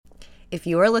If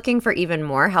you are looking for even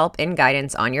more help and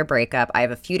guidance on your breakup, I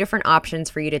have a few different options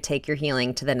for you to take your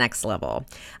healing to the next level.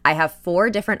 I have 4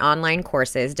 different online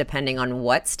courses depending on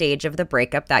what stage of the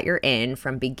breakup that you're in,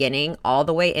 from beginning all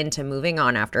the way into moving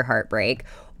on after heartbreak.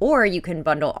 Or you can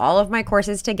bundle all of my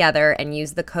courses together and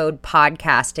use the code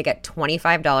PODCAST to get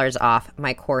 $25 off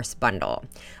my course bundle.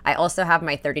 I also have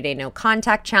my 30-day no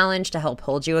contact challenge to help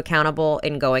hold you accountable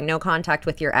in going no contact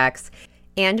with your ex.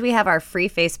 And we have our free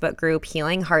Facebook group,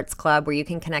 Healing Hearts Club, where you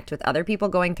can connect with other people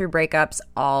going through breakups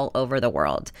all over the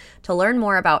world. To learn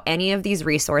more about any of these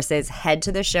resources, head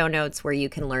to the show notes where you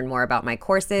can learn more about my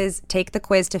courses, take the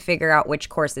quiz to figure out which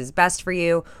course is best for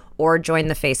you, or join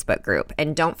the Facebook group.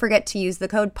 And don't forget to use the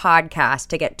code PODCAST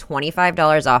to get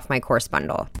 $25 off my course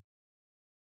bundle.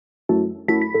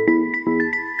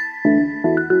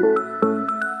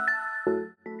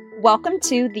 Welcome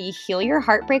to the Heal Your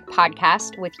Heartbreak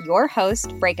podcast with your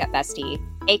host, Breakup Bestie,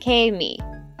 aka me,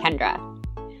 Kendra.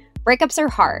 Breakups are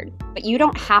hard, but you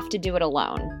don't have to do it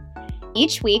alone.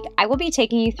 Each week, I will be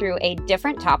taking you through a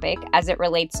different topic as it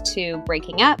relates to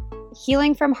breaking up,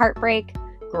 healing from heartbreak,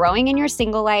 growing in your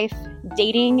single life,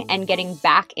 dating, and getting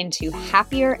back into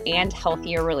happier and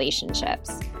healthier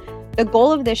relationships. The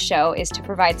goal of this show is to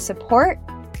provide support,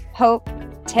 hope,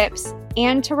 tips,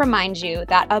 and to remind you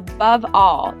that above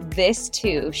all, this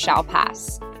too shall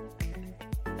pass.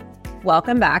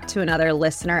 Welcome back to another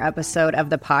listener episode of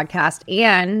the podcast,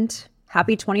 and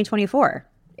happy 2024.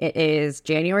 It is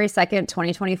January 2nd,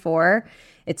 2024.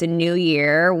 It's a new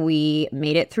year. We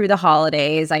made it through the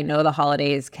holidays. I know the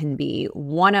holidays can be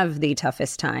one of the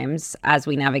toughest times as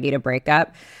we navigate a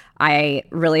breakup. I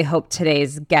really hope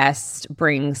today's guest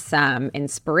brings some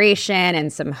inspiration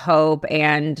and some hope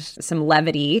and some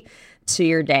levity to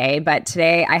your day. But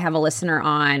today I have a listener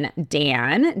on,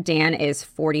 Dan. Dan is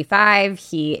 45.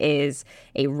 He is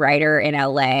a writer in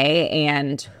LA,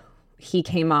 and he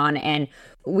came on and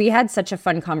we had such a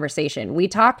fun conversation. We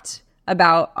talked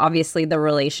about obviously the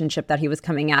relationship that he was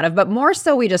coming out of, but more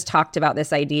so we just talked about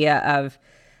this idea of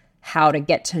how to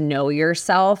get to know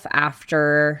yourself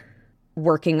after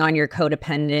working on your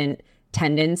codependent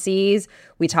tendencies.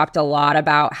 We talked a lot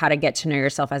about how to get to know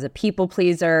yourself as a people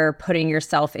pleaser, putting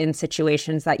yourself in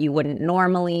situations that you wouldn't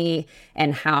normally,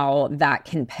 and how that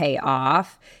can pay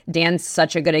off. Dan's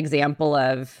such a good example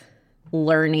of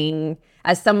learning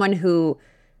as someone who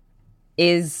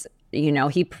is,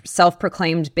 he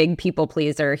self-proclaimed big people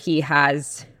pleaser. He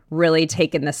has really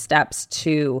taken the steps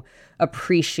to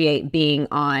appreciate being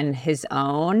on his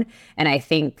own. And I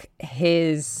think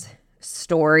his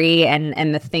story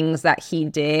and the things that he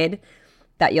did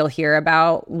that you'll hear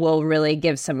about will really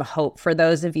give some hope for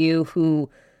those of you who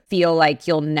feel like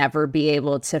you'll never be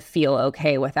able to feel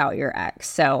okay without your ex.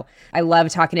 So I love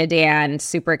talking to Dan.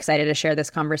 Super excited to share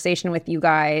this conversation with you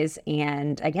guys.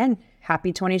 And again,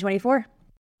 happy 2024.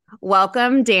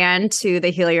 Welcome, Dan, to the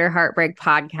Heal Your Heartbreak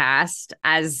podcast.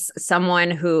 As someone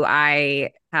who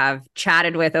I have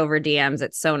chatted with over DMs,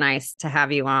 it's so nice to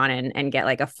have you on and get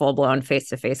like a full-blown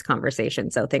face-to-face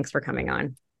conversation. So thanks for coming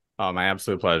on. Oh, my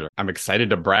absolute pleasure. I'm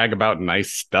excited to brag about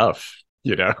nice stuff,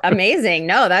 Amazing.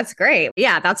 No, that's great.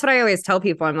 Yeah, that's what I always tell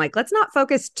people. I'm like, let's not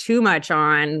focus too much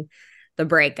on the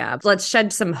breakup. Let's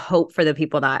shed some hope for the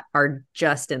people that are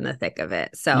just in the thick of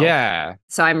it. So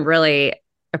I'm really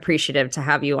appreciative to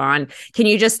have you on. Can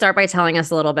you just start by telling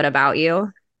us a little bit about you?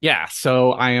 Yeah.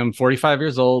 So I am 45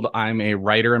 years old. I'm a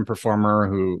writer and performer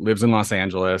who lives in Los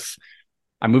Angeles.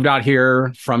 I moved out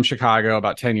here from Chicago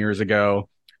about 10 years ago.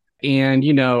 And,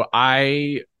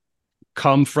 I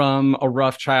come from a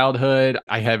rough childhood.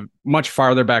 I have much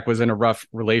farther back was in a rough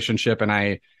relationship, and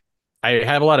I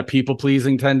have a lot of people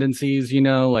pleasing tendencies,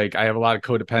 like I have a lot of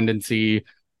codependency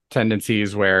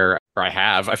tendencies where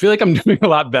I feel like I'm doing a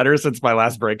lot better since my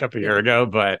last breakup a year ago,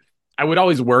 but I would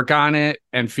always work on it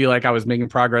and feel like I was making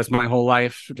progress my whole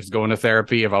life, just going to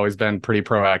therapy. I've always been pretty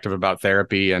proactive about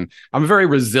therapy, and I'm a very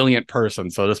resilient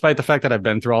person. So despite the fact that I've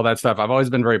been through all that stuff, I've always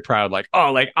been very proud.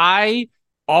 I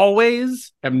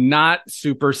always am not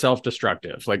super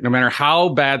self-destructive. Like no matter how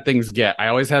bad things get, I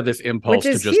always have this impulse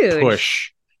to just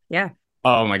push. Yeah.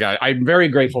 Oh my God. I'm very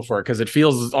grateful for it because it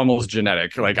feels almost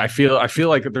genetic. Like I feel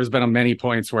like there's been many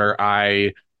points where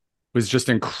I was just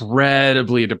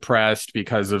incredibly depressed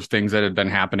because of things that had been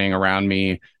happening around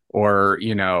me, or,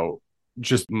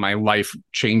 just my life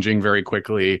changing very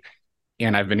quickly.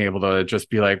 And I've been able to just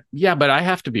be like, yeah, but I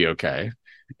have to be okay.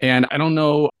 And I don't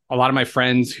know, a lot of my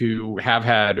friends who have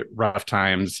had rough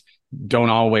times don't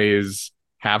always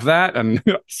have that. And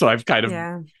so I've kind of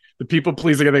the people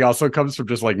pleasing, I think, also comes from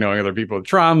just like knowing other people with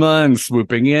trauma and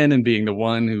swooping in and being the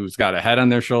one who's got a head on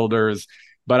their shoulders.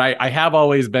 But I have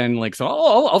always been like, so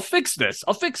I'll fix this.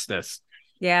 I'll fix this.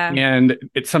 Yeah. And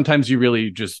sometimes you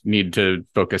really just need to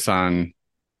focus on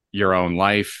your own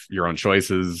life, your own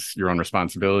choices, your own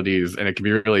responsibilities. And it can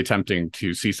be really tempting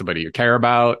to see somebody you care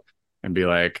about and be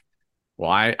like,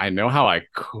 well, I know how I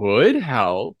could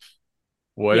help.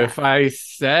 What if I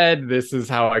said this is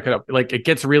how I could help? Like, it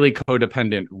gets really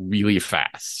codependent really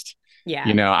fast. Yeah.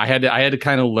 You know, I had to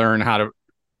kind of learn how to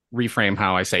reframe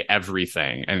how I say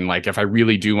everything. And like, if I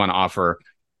really do want to offer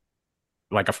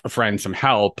like a friend some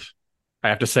help, I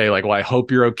have to say like, well, I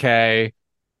hope you're okay.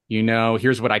 You know,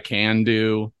 here's what I can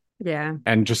do. Yeah.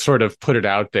 And just sort of put it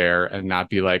out there and not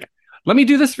be like, let me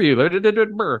do this for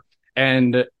you.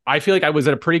 And I feel like I was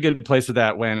at a pretty good place with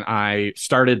that when I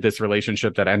started this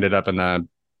relationship that ended up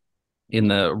in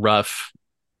the rough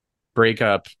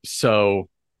breakup. So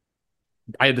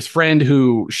I had this friend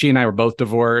who she and I were both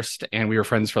divorced and we were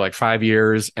friends for like 5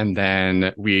 years. And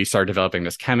then we started developing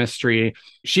this chemistry.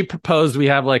 She proposed we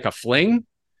have like a fling.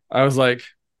 I was like,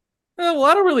 well,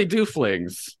 I don't really do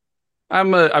flings.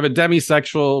 I'm a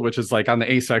demisexual, which is like on the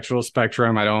asexual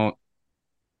spectrum. I don't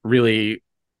really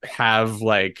have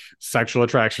like sexual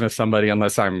attraction to somebody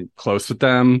unless I'm close with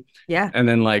them. Yeah. And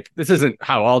then like this isn't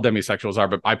how all demisexuals are,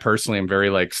 but I personally am very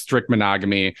like strict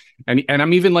monogamy. And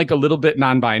I'm even like a little bit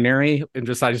non-binary and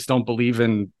I just don't believe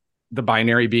in the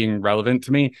binary being relevant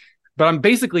to me. But I'm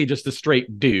basically just a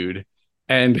straight dude.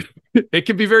 And it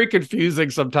can be very confusing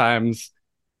sometimes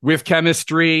with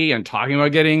chemistry and talking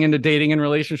about getting into dating and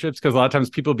relationships, because a lot of times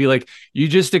people be like, you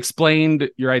just explained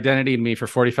your identity to me for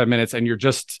 45 minutes and you're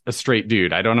just a straight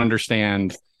dude. I don't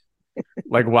understand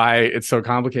like why it's so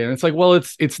complicated. And it's like, well,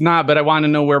 it's not, but I want to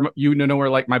know where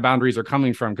like my boundaries are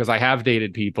coming from, because I have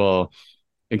dated people,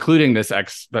 including this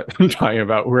ex that I'm talking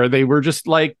about, where they were just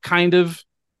like kind of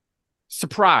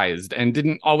surprised and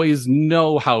didn't always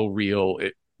know how real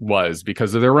it was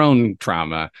because of their own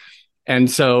trauma. And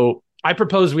so I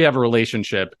proposed we have a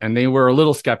relationship and they were a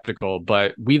little skeptical,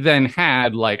 but we then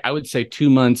had like, I would say 2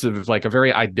 months of like a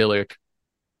very idyllic,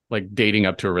 like dating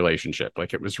up to a relationship.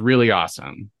 Like it was really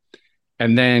awesome.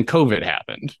 And then COVID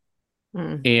happened.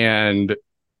 And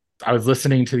I was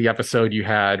listening to the episode you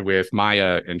had with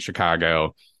Maya in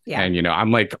Chicago. Yeah. And, you know, I'm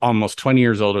like almost 20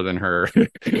 years older than her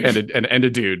and a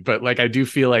dude, but like, I do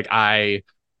feel like I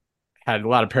had a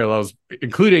lot of parallels,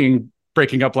 including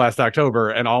breaking up last October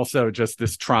and also just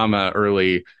this trauma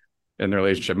early in the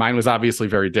relationship. Mine was obviously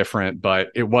very different, but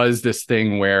it was this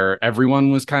thing where everyone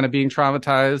was kind of being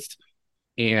traumatized,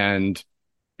 and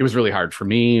it was really hard for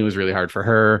me. It was really hard for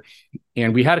her.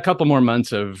 And we had a couple more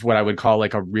months of what I would call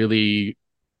like a really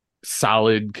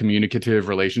solid communicative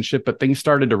relationship, but things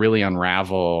started to really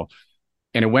unravel,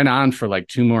 and it went on for like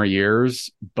 2 more years.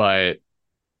 But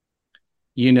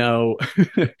you know,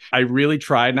 I really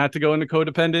tried not to go into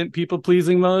codependent people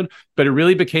pleasing mode, but it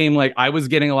really became like I was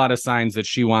getting a lot of signs that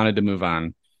she wanted to move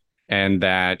on and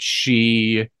that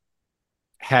she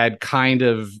had kind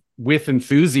of, with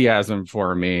enthusiasm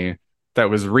for me that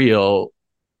was real,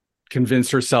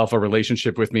 convinced herself a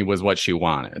relationship with me was what she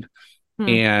wanted.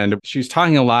 And she's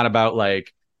talking a lot about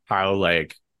like how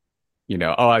like, you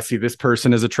know, oh, I see this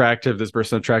person is attractive, this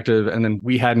person attractive. And then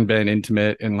we hadn't been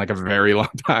intimate in like a very long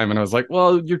time. And I was like,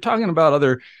 well, you're talking about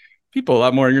other people a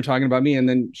lot more and you're talking about me. And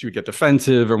then she would get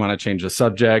defensive or want to change the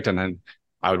subject. And then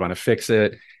I would want to fix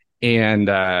it. And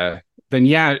then,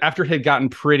 yeah, after it had gotten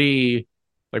pretty,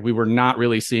 like we were not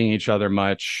really seeing each other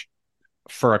much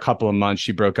for a couple of months,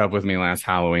 she broke up with me last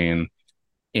Halloween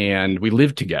and we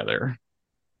lived together.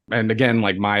 And again,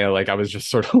 like Maya, like I was just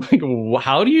sort of like,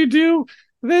 how do you do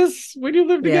this when you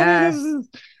live together? Yeah. This is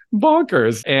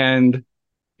bonkers. And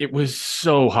it was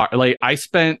so hard. Like I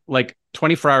spent like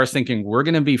 24 hours thinking we're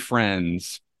going to be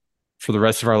friends for the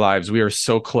rest of our lives. We are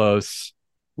so close.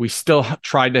 We still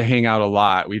tried to hang out a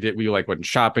lot. We like went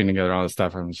shopping together and all this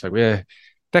stuff. I'm just like,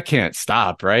 that can't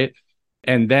stop. Right.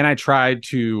 And then I tried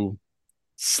to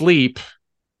sleep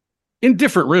in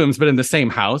different rooms, but in the same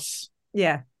house.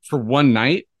 Yeah. For one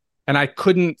night. And I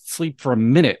couldn't sleep for a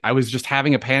minute. I was just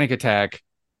having a panic attack,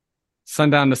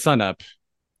 sundown to sunup.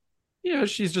 You know,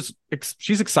 she's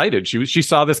excited. She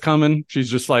saw this coming. She's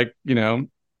just like, you know,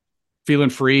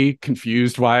 feeling free,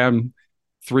 confused why I'm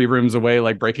 3 rooms away,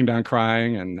 like breaking down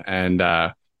crying. And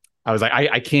I was like,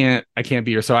 I can't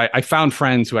be here. So I found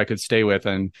friends who I could stay with,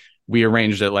 and we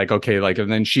arranged it like, okay, like,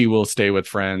 and then she will stay with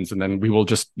friends, and then we will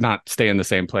just not stay in the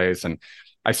same place. And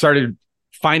I started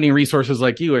finding resources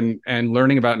like you and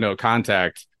learning about no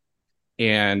contact.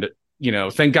 And, you know,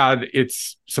 thank God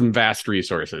it's some vast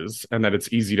resources and that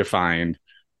it's easy to find,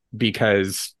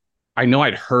 because I know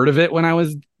I'd heard of it when I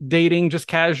was dating just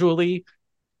casually.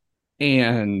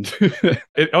 And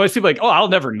it always seemed like, oh, I'll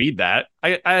never need that.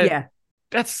 Yeah.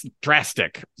 That's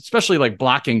drastic, especially like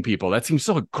blocking people. That seems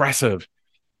so aggressive.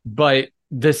 But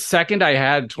the second I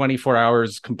had 24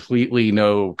 hours completely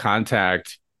no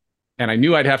contact, and I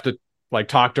knew I'd have to like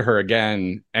talk to her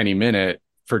again any minute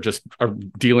for just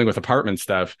dealing with apartment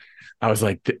stuff, I was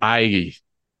like, I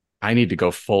need to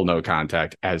go full no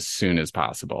contact as soon as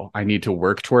possible. I need to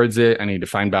work towards it. I need to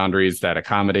find boundaries that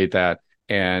accommodate that.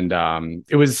 And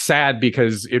it was sad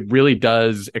because it really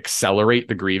does accelerate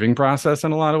the grieving process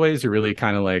in a lot of ways. You're really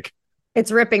kind of like,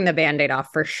 it's ripping the Band-Aid off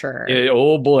for sure.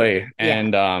 Oh boy. Yeah.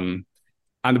 And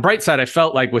on the bright side, I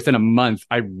felt like within a month,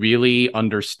 I really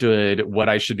understood what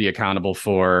I should be accountable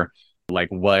for, like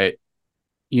what,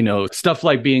 stuff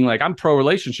like being like, I'm pro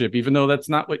relationship, even though that's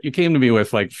not what you came to me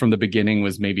with, like from the beginning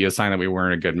was maybe a sign that we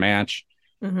weren't a good match.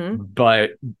 Mm-hmm.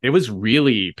 But it was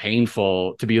really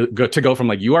painful to go from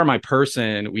like, you are my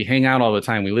person, we hang out all the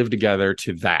time, we live together,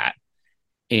 to that.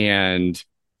 And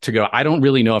to go, I don't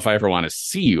really know if I ever want to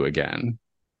see you again,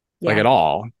 like at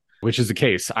all, which is the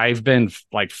case. I've been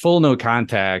like full no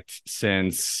contact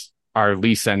since our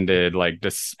lease ended, like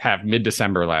this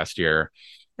mid-December last year.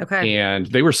 Okay. And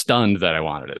they were stunned that I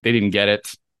wanted it. They didn't get it.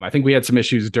 I think we had some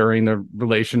issues during the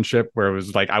relationship where it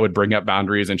was like I would bring up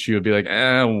boundaries and she would be like,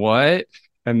 what?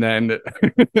 And then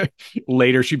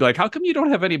later she'd be like, how come you don't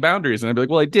have any boundaries? And I'd be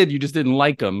like, well, I did. You just didn't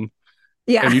like them.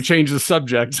 Yeah. And you changed the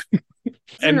subject.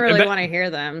 Didn't really want to hear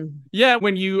them. Yeah.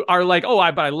 When you are like,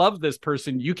 but I love this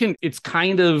person, it's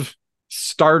kind of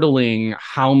startling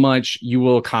how much you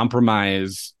will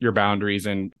compromise your boundaries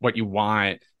and what you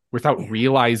want without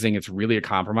realizing it's really a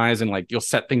compromise. And like, you'll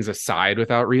set things aside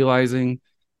without realizing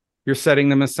you're setting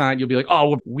them aside. You'll be like, oh,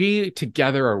 well, we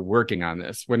together are working on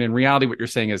this. When in reality, what you're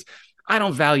saying is, I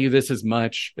don't value this as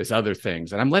much as other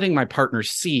things. And I'm letting my partner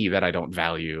see that I don't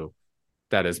value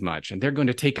that as much. And they're going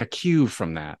to take a cue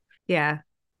from that. Yeah.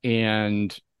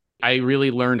 And I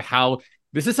really learned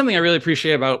this is something I really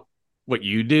appreciate about what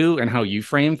you do and how you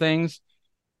frame things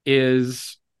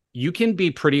is you can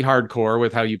be pretty hardcore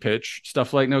with how you pitch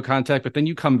stuff like no contact, but then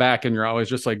you come back and you're always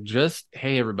just like,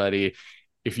 hey, everybody,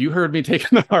 if you heard me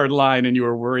taking the hard line and you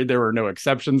were worried there were no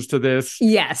exceptions to this,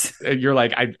 yes, you're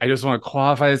like, I just want to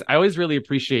qualify this. I always really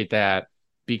appreciate that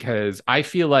because I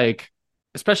feel like,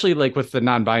 especially like with the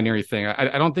non-binary thing,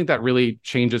 I don't think that really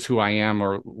changes who I am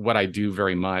or what I do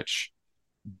very much.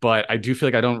 But I do feel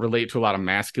like I don't relate to a lot of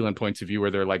masculine points of view where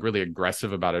they're like really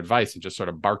aggressive about advice and just sort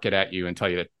of bark it at you and tell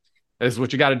you that this is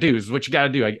what you got to do. This is what you got to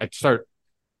do. I start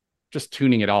just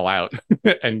tuning it all out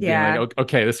and being like,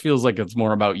 okay, this feels like it's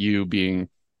more about you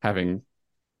having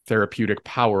therapeutic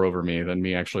power over me than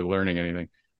me actually learning anything.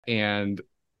 And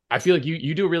I feel like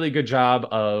you do a really good job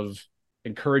of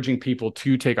encouraging people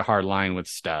to take a hard line with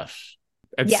stuff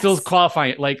and still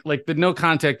qualifying it. Like the no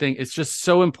contact thing, it's just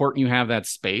so important you have that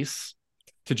space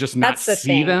to just not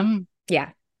see them. Yeah.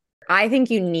 I think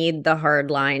you need the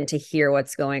hard line to hear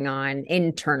what's going on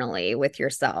internally with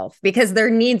yourself because there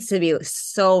needs to be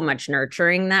so much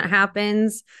nurturing that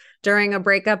happens during a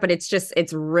breakup, but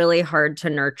it's really hard to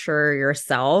nurture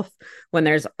yourself when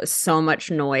there's so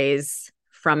much noise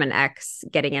from an ex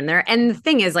getting in there. And the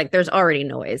thing is, like, there's already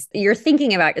noise. You're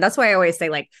thinking about, that's why I always say,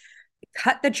 like,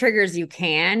 cut the triggers you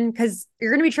can because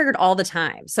you're going to be triggered all the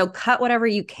time. So cut whatever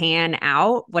you can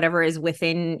out, whatever is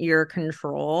within your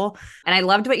control. And I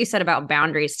loved what you said about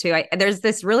boundaries too. There's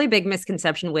this really big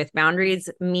misconception with boundaries,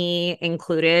 me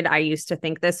included. I used to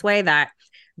think this way, that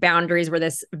boundaries were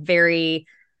this very,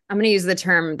 I'm going to use the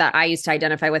term that I used to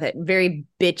identify with it, very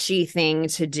bitchy thing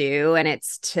to do. And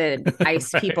it's to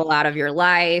ice people out of your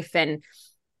life. And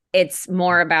it's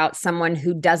more about someone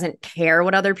who doesn't care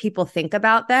what other people think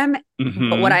about them. Mm-hmm.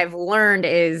 But what I've learned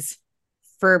is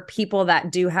for people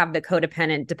that do have the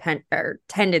codependent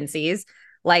tendencies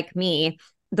like me,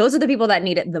 those are the people that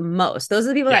need it the most. Those are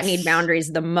the people that need boundaries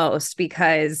the most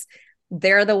because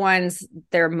they're the ones,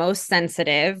 they're most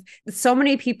sensitive. So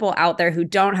many people out there who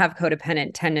don't have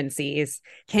codependent tendencies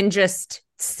can just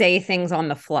say things on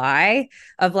the fly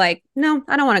of like, no,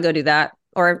 I don't want to go do that.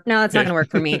 Or no, that's not going to work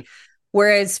for me.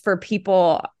 Whereas for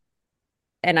people,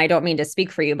 and I don't mean to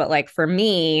speak for you, but like for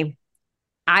me,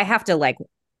 I have to like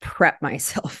prep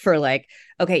myself for like,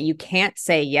 okay, you can't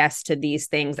say yes to these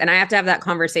things. And I have to have that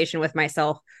conversation with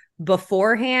myself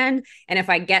beforehand. And if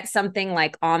I get something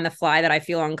like on the fly that I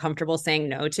feel uncomfortable saying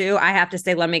no to, I have to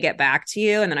say, let me get back to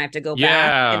you. And then I have to go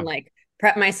back and like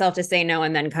prep myself to say no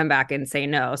and then come back and say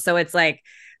no. So it's like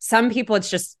some people, it's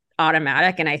just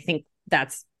automatic. And I think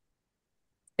that's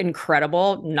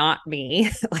incredible, not me.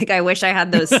 Like I wish I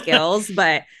had those skills,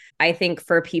 but I think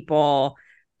for people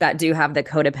that do have the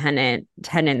codependent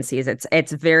tendencies,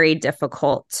 it's very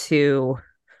difficult to,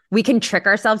 we can trick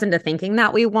ourselves into thinking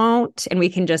that we won't, and we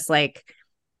can just like,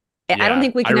 I don't Yeah,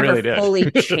 think we I can ever really did.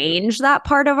 fully change that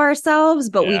part of ourselves,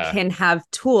 but we Yeah. can have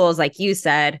tools, like you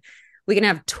said, we can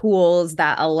have tools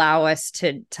that allow us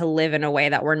to live in a way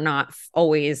that we're not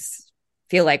always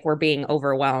feel like we're being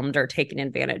overwhelmed or taken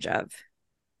advantage of.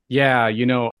 Yeah,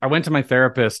 I went to my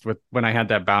therapist when I had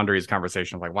that boundaries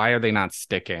conversation, like, why are they not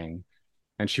sticking?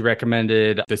 And she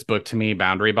recommended this book to me,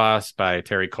 Boundary Boss by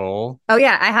Terry Cole. Oh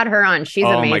yeah, I had her on. She's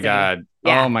Oh my amazing. God. Oh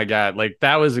Yeah. my God. Like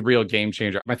that was a real game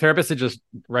changer. My therapist had just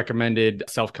recommended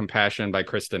Self-Compassion by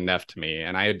Kristen Neff to me.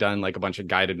 And I had done like a bunch of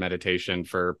guided meditation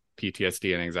for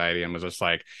PTSD and anxiety and was just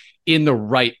like in the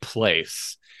right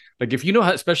place. Like if you know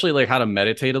how, especially like how to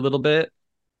meditate a little bit,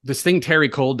 this thing Terry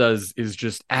Cole does is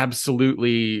just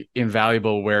absolutely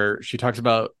invaluable, where she talks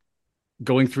about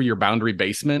going through your boundary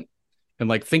basement and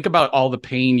like think about all the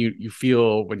pain you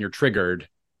feel when you're triggered.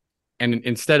 And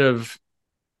instead of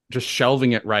just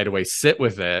shelving it right away, sit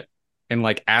with it and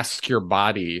like ask your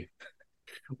body,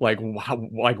 like,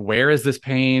 like where is this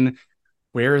pain?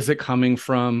 Where is it coming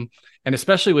from? And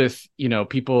especially with,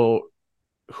 people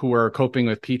who are coping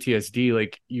with PTSD,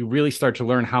 like you really start to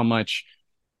learn how much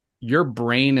your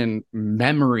brain and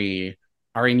memory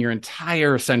are in your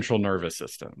entire central nervous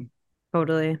system.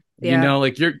 Totally. Yeah.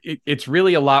 Like it's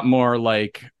really a lot more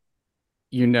like,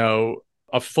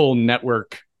 a full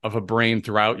network of a brain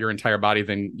throughout your entire body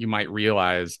than you might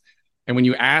realize. And when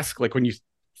you ask, like when you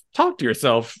talk to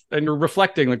yourself and you're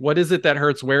reflecting, like, what is it that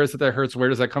hurts? Where is it that hurts? Where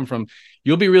does that come from?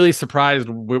 You'll be really surprised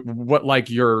what like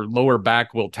your lower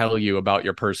back will tell you about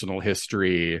your personal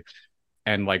history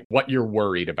and like what you're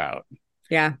worried about.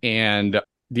 Yeah. And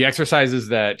the exercises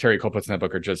that Terry Cole puts in that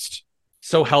book are just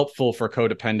so helpful for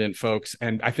codependent folks.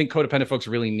 And I think codependent folks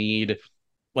really need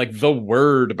like the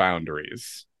word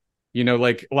boundaries.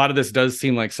 Like a lot of this does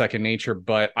seem like second nature,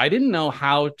 but I didn't know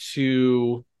how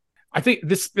to. I think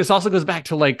this also goes back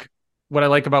to like what I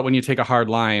like about when you take a hard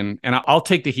line, and I'll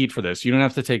take the heat for this. You don't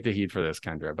have to take the heat for this,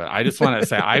 Kendra, but I just want to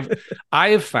say I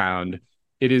have found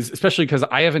it is, especially because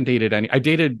I haven't dated I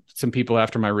dated some people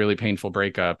after my really painful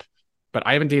breakup, but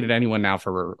I haven't dated anyone now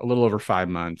for a little over 5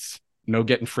 months. No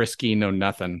getting frisky, no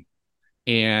nothing.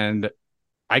 And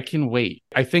I can wait.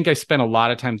 I think I spent a lot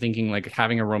of time thinking like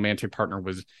having a romantic partner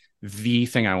was the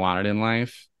thing I wanted in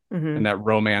life. Mm-hmm. And that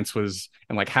romance was,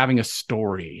 and like having a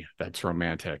story that's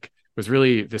romantic was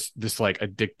really this like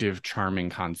addictive,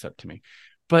 charming concept to me.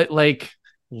 But like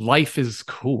life is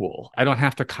cool. I don't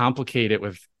have to complicate it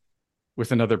with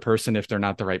another person if they're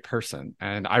not the right person.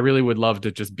 And I really would love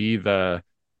to just be the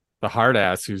hard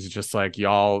ass who's just like,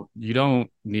 y'all, you don't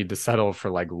need to settle for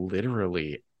like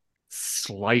literally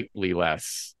slightly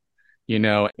less,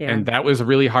 Yeah. And that was a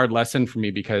really hard lesson for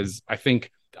me, because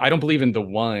I don't believe in the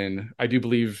one. I do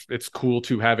believe it's cool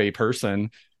to have a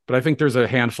person, but I think there's a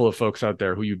handful of folks out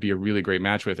there who you'd be a really great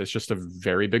match with. It's just a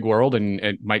very big world, and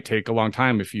it might take a long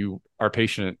time if you are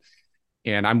patient.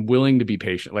 And I'm willing to be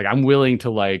patient. Like I'm willing to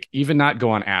like even not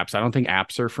go on apps. I don't think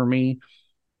apps are for me.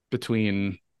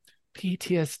 Between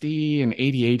PTSD and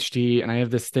ADHD, and I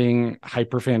have this thing,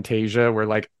 hyperphantasia, where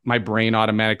like my brain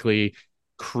automatically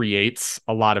creates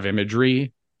a lot of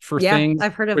imagery for things.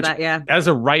 I've heard of that. Yeah. As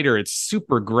a writer, it's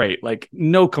super great. Like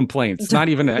no complaints, not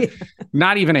even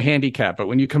a handicap. But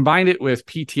when you combine it with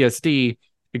PTSD,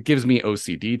 it gives me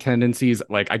OCD tendencies.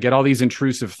 Like I get all these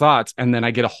intrusive thoughts, and then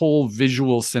I get a whole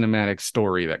visual cinematic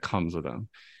story that comes with them.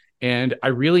 And I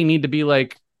really need to be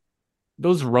like,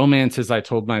 those romances I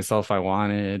told myself I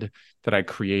wanted, that I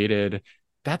created,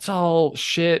 that's all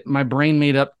shit my brain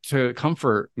made up to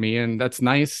comfort me. And that's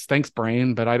nice. Thanks,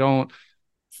 brain. But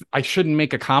I shouldn't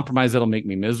make a compromise that'll make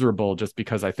me miserable just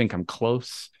because I think I'm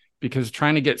close. Because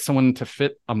trying to get someone to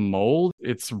fit a mold,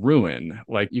 it's ruin.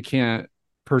 Like you can't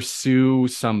pursue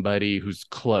somebody who's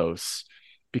close,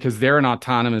 because they're an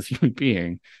autonomous human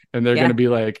being, and they're going to be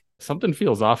like, something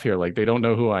feels off here. Like they don't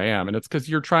know who I am. And it's because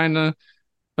you're trying to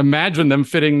imagine them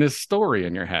fitting this story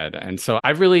in your head. And so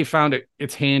I've really found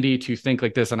it's handy to think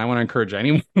like this. And I want to encourage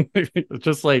anyone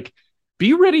just like,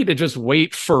 be ready to just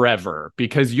wait forever,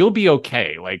 because you'll be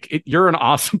okay. Like you're an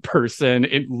awesome person.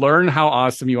 Learn how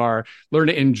awesome you are. Learn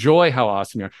to enjoy how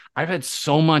awesome you are. I've had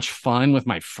so much fun with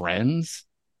my friends.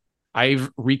 I've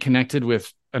reconnected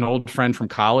with an old friend from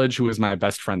college who was my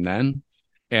best friend then.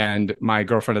 And my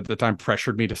girlfriend at the time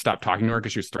pressured me to stop talking to her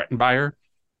because she was threatened by her.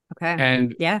 Okay.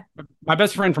 And my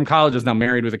best friend from college is now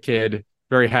married with a kid,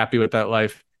 very happy with that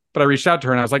life. But I reached out to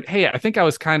her and I was like, hey, I think I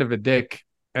was kind of a dick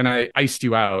and I iced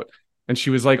you out. And she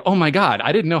was like, oh my God,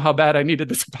 I didn't know how bad I needed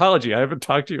this apology. I haven't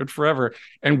talked to you in forever.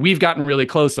 And we've gotten really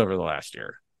close over the last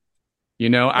year.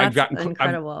 I've That's gotten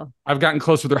incredible. I've gotten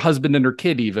close with her husband and her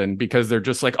kid even because they're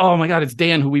just like, oh my God, it's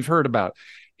Dan who we've heard about.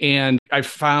 And I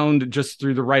found just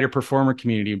through the writer performer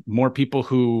community, more people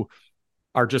who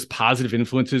are just positive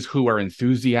influences who are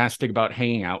enthusiastic about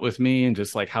hanging out with me and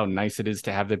just like how nice it is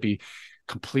to have that be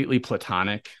completely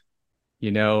platonic,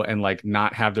 and like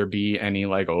not have there be any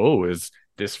like, oh, is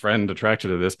this friend attracted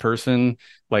to this person?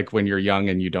 Like when you're young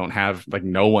and you don't have like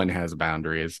no one has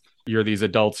boundaries. You're these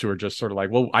adults who are just sort of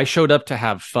like, well, I showed up to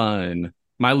have fun.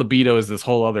 My libido is this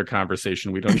whole other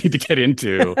conversation we don't need to get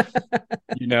into,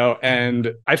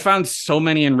 and I found so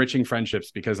many enriching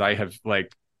friendships because I have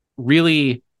like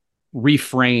really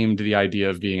reframed the idea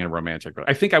of being in a romantic.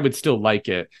 I think I would still like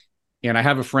it. And I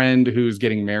have a friend who's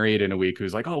getting married in a week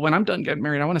who's like, oh, when I'm done getting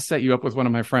married, I want to set you up with one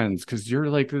of my friends because you're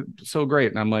like so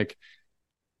great. And I'm like,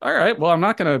 all right, well, I'm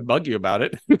not going to bug you about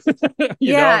it.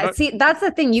 Yeah. See, that's the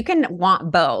thing. You can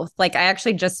want both. Like, I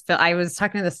actually just feel I was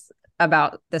talking to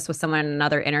about this with someone in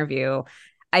another interview.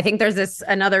 I think there's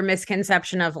another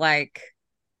misconception of like,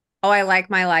 oh, I like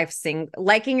my life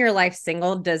liking your life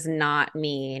single does not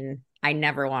mean I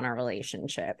never want a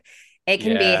relationship. It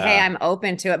can be, hey, I'm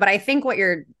open to it. But I think what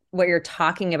you're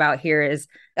talking about here is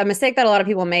a mistake that a lot of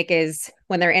people make is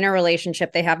when they're in a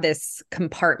relationship, they have this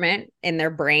compartment in their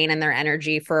brain and their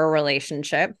energy for a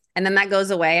relationship. And then that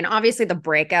goes away. And obviously the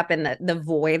breakup and the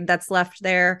void that's left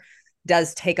there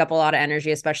does take up a lot of energy,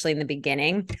 especially in the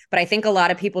beginning. But I think a lot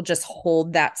of people just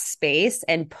hold that space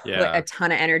and put a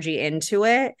ton of energy into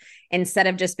it instead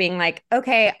of just being like,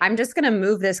 okay, I'm just going to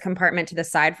move this compartment to the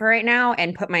side for right now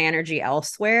and put my energy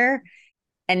elsewhere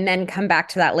and then come back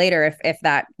to that later if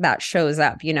that shows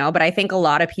up, But I think a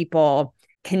lot of people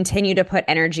continue to put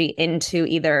energy into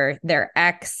either their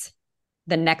ex,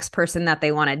 the next person that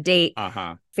they want to date,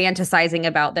 fantasizing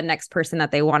about the next person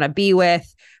that they want to be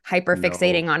with, hyper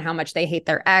fixating on how much they hate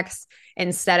their ex,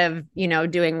 instead of,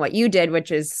 doing what you did,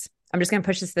 which is, I'm just going to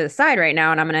push this to the side right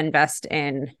now and I'm going to invest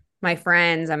in my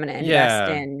friends. I'm going to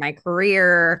invest in my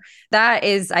career. That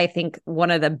is, I think, one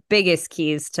of the biggest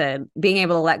keys to being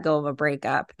able to let go of a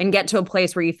breakup and get to a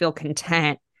place where you feel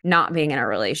content not being in a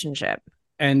relationship.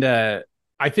 And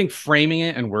I think framing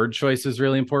it and word choice is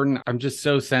really important. I'm just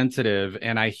so sensitive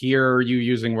and I hear you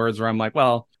using words where I'm like,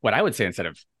 well, what I would say instead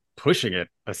of pushing it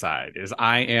aside is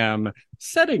I am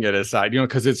setting it aside,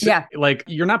 because it's like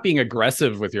you're not being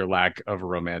aggressive with your lack of a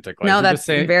romantic life. No, that's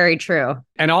very true.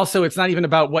 And also it's not even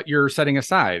about what you're setting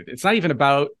aside. It's not even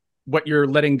about what you're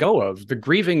letting go of. The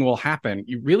grieving will happen.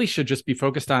 You really should just be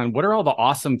focused on what are all the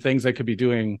awesome things I could be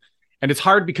doing. And it's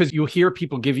hard because you'll hear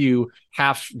people give you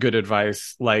half good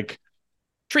advice, like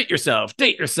treat yourself,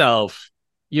 date yourself,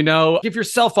 give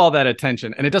yourself all that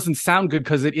attention. And it doesn't sound good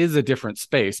because it is a different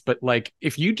space. But like,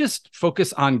 if you just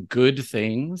focus on good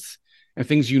things and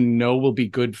things will be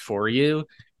good for you,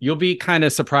 you'll be kind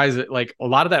of surprised that like a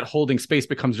lot of that holding space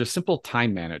becomes just simple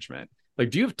time management. Like,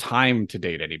 do you have time to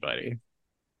date anybody?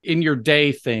 In your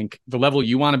day, think the level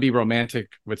you want to be romantic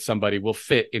with somebody will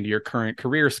fit into your current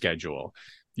career schedule.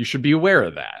 You should be aware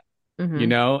of that,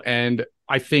 and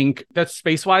I think that's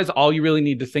space-wise all you really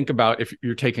need to think about if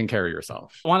you're taking care of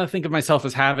yourself. I want to think of myself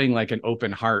as having like an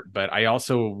open heart, but I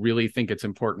also really think it's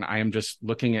important. I am just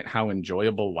looking at how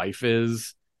enjoyable life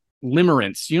is.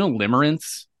 Limerence.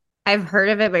 Limerence? I've heard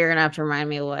of it, but you're going to have to remind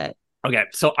me what. Okay,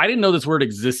 so I didn't know this word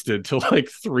existed till like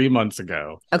 3 months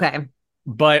ago. Okay.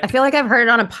 But I feel like I've heard it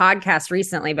on a podcast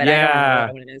recently, but I don't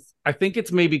know what it is. I think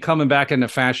it's maybe coming back into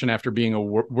fashion after being a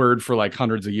word for like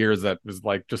hundreds of years that was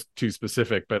like just too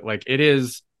specific. But like it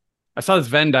is, I saw this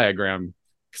Venn diagram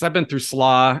because I've been through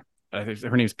SLA.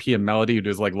 Her name's Pia Melody, who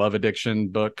does like Love Addiction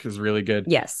book, is really good.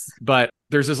 Yes. But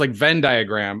there's this like Venn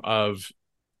diagram of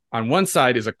on one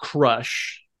side is a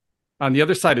crush, on the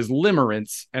other side is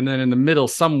limerence, and then in the middle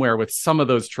somewhere with some of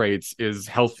those traits is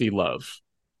healthy love.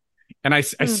 And I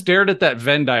stared at that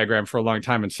Venn diagram for a long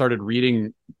time and started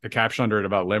reading the caption under it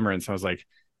about limerence. I was like,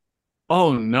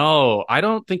 oh no, I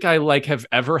don't think I like have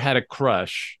ever had a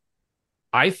crush.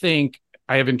 I think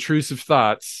I have intrusive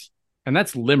thoughts, and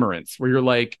that's limerence, where you're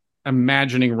like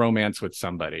imagining romance with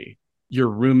somebody. You're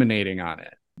ruminating on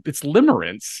it. It's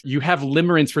limerence. You have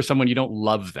limerence for someone, you don't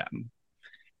love them.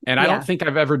 And I don't think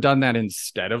I've ever done that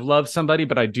instead of love somebody,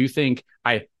 but I do think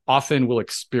I often will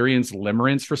experience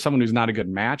limerence for someone who's not a good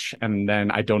match. And then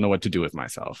I don't know what to do with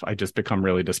myself. I just become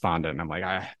really despondent. And I'm like,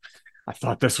 I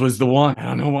thought this was the one. I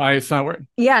don't know why it's not working.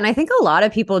 Yeah. And I think a lot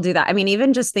of people do that. I mean,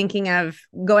 even just thinking of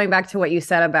going back to what you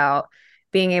said about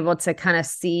being able to kind of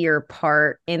see your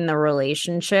part in the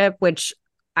relationship, which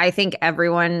I think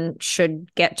everyone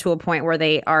should get to a point where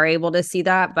they are able to see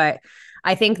that. But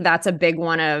I think that's a big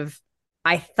one of,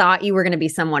 I thought you were going to be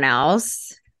someone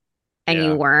else and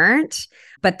you weren't.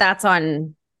 But that's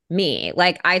on me.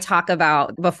 Like I talk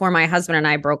about before my husband and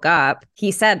I broke up,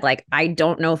 he said, like, I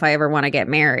don't know if I ever want to get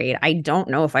married. I don't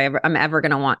know if I'm ever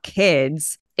going to want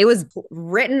kids. It was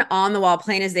written on the wall,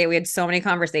 plain as day. We had so many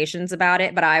conversations about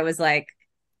it, but I was like,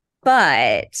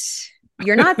 but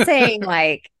you're not saying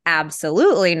like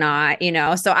absolutely not, you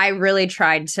know? So I really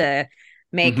tried to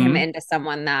make him into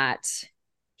someone that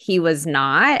he was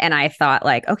not. And I thought,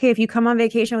 like, okay, if you come on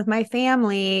vacation with my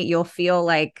family, you'll feel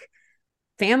like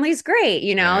family's great,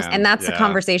 you know? And that's the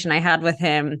conversation I had with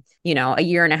him, you know, a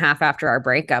year and a half after our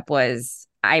breakup was,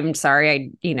 I'm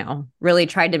sorry, really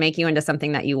tried to make you into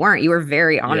something that you weren't. You were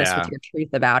very honest with your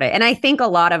truth about it. And I think a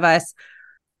lot of us,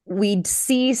 we'd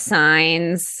see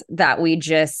signs that we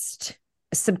just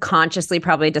subconsciously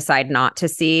probably decide not to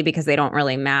see because they don't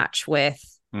really match with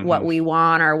what we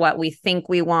want or what we think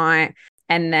we want.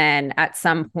 And then at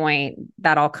some point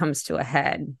that all comes to a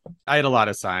head. I had a lot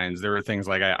of signs. There were things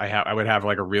like I would have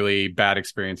like a really bad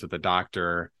experience with the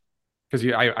doctor because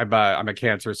I'm a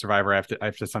cancer survivor. I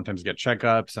have to sometimes get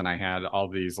checkups, and I had all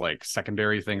these like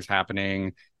secondary things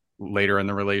happening later in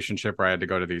the relationship where I had to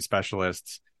go to these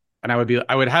specialists, and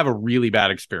I would have a really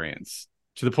bad experience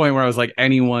to the point where I was like,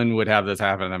 anyone would have this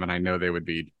happen to them, and I know they would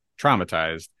be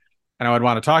traumatized, and I would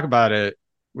want to talk about it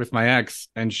with my ex,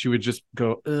 and she would just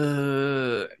go,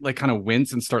 like kind of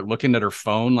wince and start looking at her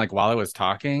phone like while I was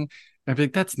talking. And I'd be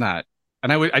like, that's not.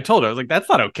 And I told her, I was like, that's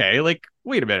not okay. Like,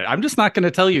 wait a minute. I'm just not going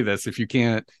to tell you this if you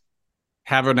can't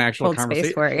have an actual Hold conversation.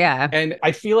 Space for it, yeah. And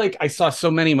I feel like I saw so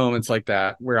many moments like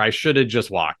that where I should have just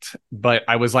walked, but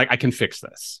I was like, I can fix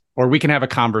this, or we can have a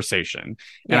conversation.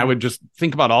 And I would just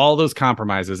think about all those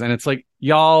compromises. And it's like,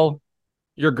 y'all,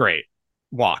 you're great.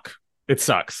 Walk. It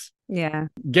sucks. Yeah.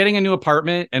 Getting a new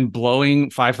apartment and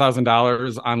blowing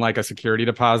 $5,000 on like a security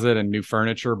deposit and new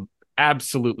furniture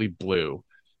absolutely blew.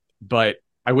 But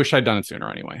I wish I'd done it sooner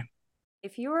anyway.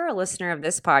 If you are a listener of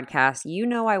this podcast, you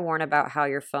know I warn about how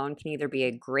your phone can either be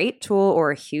a great tool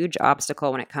or a huge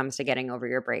obstacle when it comes to getting over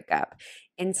your breakup.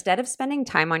 Instead of spending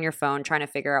time on your phone trying to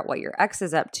figure out what your ex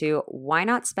is up to, why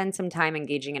not spend some time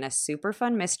engaging in a super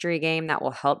fun mystery game that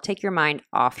will help take your mind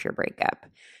off your breakup?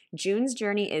 June's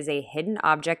Journey is a hidden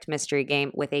object mystery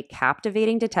game with a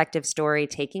captivating detective story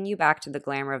taking you back to the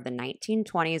glamour of the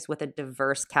 1920s with a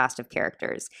diverse cast of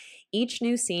characters. Each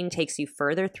new scene takes you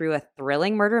further through a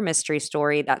thrilling murder mystery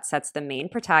story that sets the main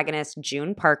protagonist,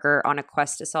 June Parker, on a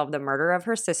quest to solve the murder of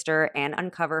her sister and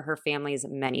uncover her family's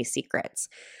many secrets.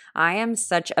 I am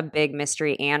such a big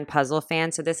mystery and puzzle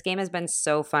fan, so this game has been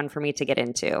so fun for me to get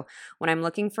into. When I'm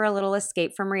looking for a little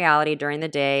escape from reality during the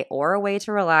day or a way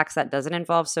to relax that doesn't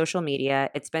involve social media,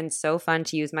 it's been so fun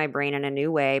to use my brain in a new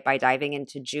way by diving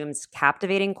into June's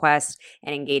captivating quest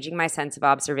and engaging my sense of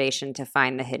observation to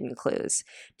find the hidden clues.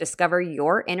 Discover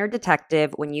your inner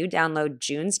detective when you download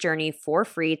June's Journey for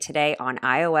free today on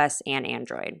iOS and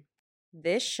Android.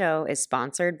 This show is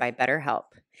sponsored by BetterHelp.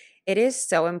 It is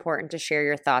so important to share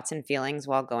your thoughts and feelings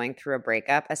while going through a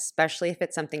breakup, especially if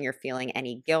it's something you're feeling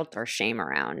any guilt or shame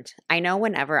around. I know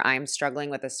whenever I'm struggling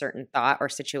with a certain thought or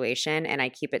situation and I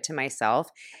keep it to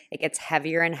myself, it gets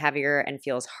heavier and heavier and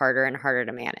feels harder and harder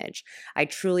to manage. I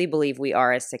truly believe we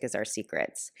are as sick as our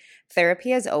secrets. Therapy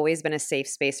has always been a safe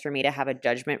space for me to have a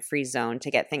judgment-free zone to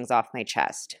get things off my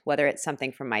chest. Whether it's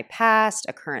something from my past,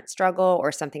 a current struggle,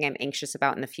 or something I'm anxious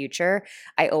about in the future,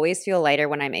 I always feel lighter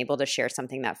when I'm able to share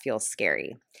something that feels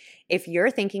scary. If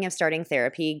you're thinking of starting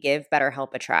therapy, give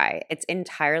BetterHelp a try. It's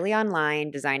entirely online,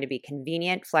 designed to be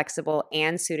convenient, flexible,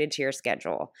 and suited to your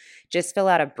schedule. Just fill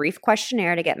out a brief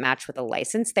questionnaire to get matched with a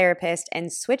licensed therapist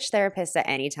and switch therapists at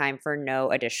any time for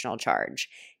no additional charge.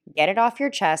 Get it off your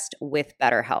chest with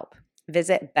BetterHelp.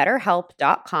 Visit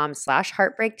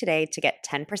betterhelp.com/heartbreak today to get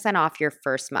 10% off your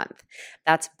first month.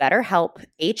 That's BetterHelp,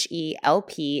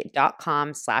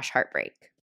 HELP.com/heartbreak.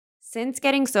 Since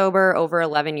getting sober over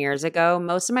 11 years ago,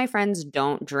 most of my friends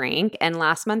don't drink. And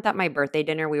last month at my birthday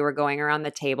dinner, we were going around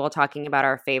the table talking about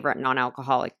our favorite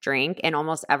non-alcoholic drink. And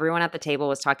almost everyone at the table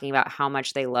was talking about how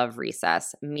much they love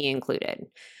Recess, me included.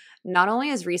 Not only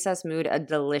is Recess Mood a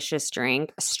delicious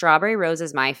drink, Strawberry Rose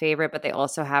is my favorite, but they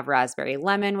also have Raspberry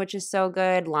Lemon, which is so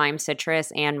good, Lime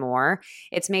Citrus, and more.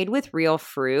 It's made with real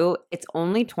fruit. It's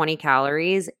only 20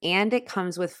 calories, and it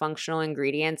comes with functional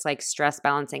ingredients like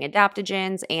stress-balancing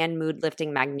adaptogens and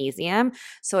mood-lifting magnesium,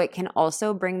 so it can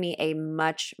also bring me a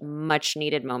much, much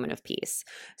needed moment of peace.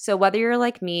 So whether you're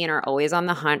like me and are always on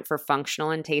the hunt for functional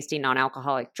and tasty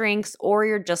non-alcoholic drinks, or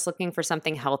you're just looking for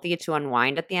something healthy to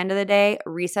unwind at the end of the day,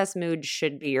 Recess Mood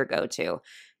should be your go-to.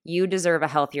 You deserve a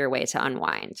healthier way to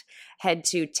unwind. Head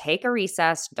to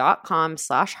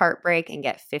takearecess.com/heartbreak and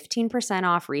get 15%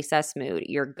 off Recess Mood,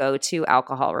 your go-to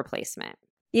alcohol replacement.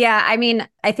 Yeah, I mean,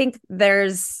 I think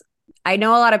I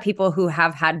know a lot of people who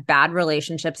have had bad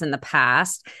relationships in the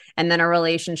past, and then a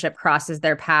relationship crosses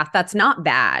their path. That's not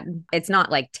bad. It's not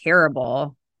like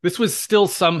terrible. This was still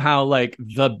somehow like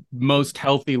the most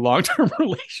healthy long-term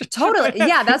relationship. Totally.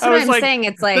 Yeah, that's what I'm saying.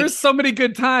 It's like there's so many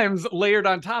good times layered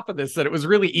on top of this that it was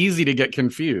really easy to get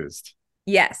confused.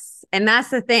 Yes. And that's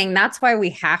the thing. That's why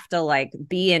we have to like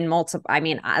be in multiple. I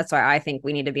mean, that's why I think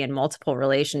we need to be in multiple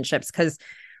relationships, because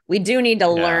we do need to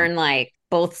learn like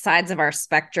both sides of our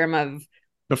spectrum of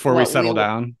before we settle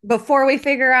down, before we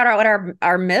figure out what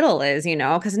our middle is,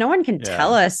 because no one can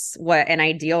tell us what an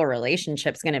ideal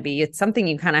relationship is going to be. It's something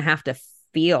you kind of have to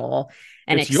feel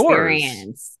and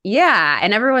experience. Yours. Yeah.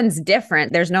 And everyone's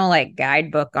different. There's no like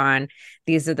guidebook on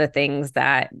these are the things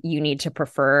that you need to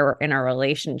prefer in a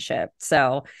relationship.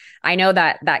 So I know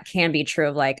that can be true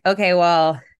of like, okay,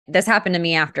 well, this happened to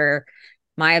me after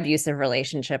my abusive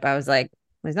relationship. I was like,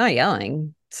 I was not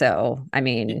yelling. So, I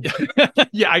mean,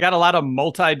 yeah, I got a lot of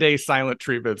multi-day silent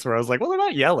treatments where I was like, well, they're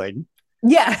not yelling.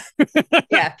 Yeah.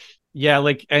 Yeah. Yeah.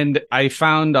 Like, and I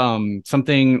found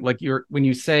something like when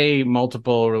you say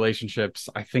multiple relationships,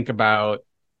 I think about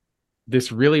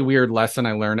this really weird lesson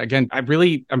I learned. Again,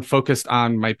 I'm focused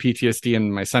on my PTSD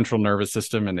and my central nervous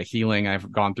system and the healing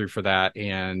I've gone through for that,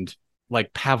 and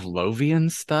like Pavlovian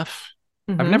stuff.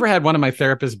 Mm-hmm. I've never had one of my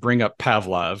therapists bring up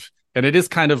Pavlov. And it is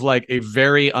kind of like a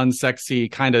very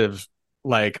unsexy kind of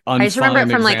like unfun. I just remember it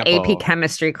from example. Like AP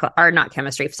chemistry or not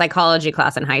chemistry, psychology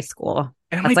class in high school.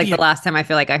 That's like the last time I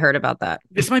feel like I heard about that.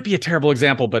 This might be a terrible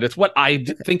example, but it's what I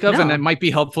think of, and it might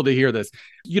be helpful to hear this.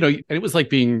 And it was like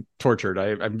being tortured.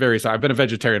 I'm very sorry. I've been a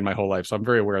vegetarian my whole life, so I'm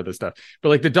very aware of this stuff. But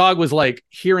like the dog was like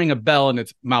hearing a bell and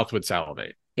its mouth would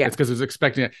salivate. Yeah, it's because it was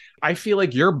expecting it. I feel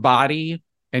like your body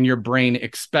and your brain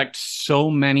expect so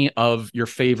many of your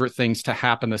favorite things to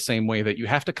happen the same way that you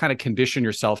have to kind of condition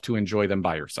yourself to enjoy them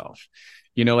by yourself.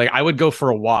 Like I would go for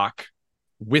a walk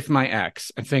with my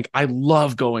ex and think, I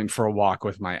love going for a walk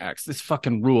with my ex. This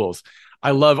fucking rules.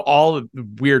 I love all the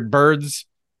weird birds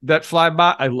that fly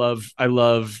by. I love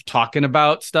talking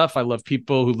about stuff. I love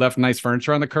people who left nice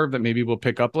furniture on the curb that maybe we'll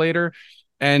pick up later.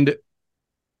 And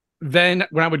then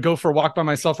when I would go for a walk by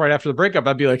myself right after the breakup,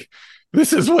 I'd be like,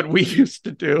 this is what we used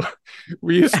to do.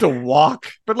 We used to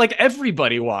walk, but like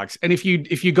everybody walks. And if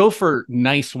you go for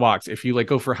nice walks, if you like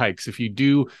go for hikes, if you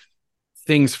do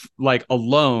things like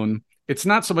alone, it's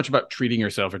not so much about treating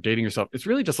yourself or dating yourself. It's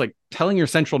really just like telling your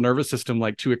central nervous system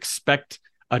like to expect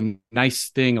a nice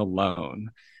thing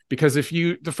alone. Because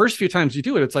the first few times you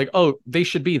do it, it's like, oh, they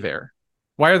should be there.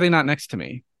 Why are they not next to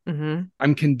me? Mm-hmm.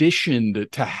 I'm conditioned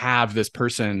to have this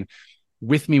person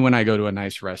with me when I go to a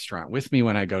nice restaurant, with me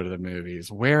when I go to the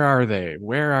movies. Where are they?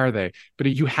 Where are they? But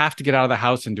you have to get out of the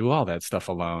house and do all that stuff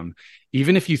alone.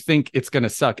 Even if you think it's going to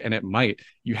suck, and it might,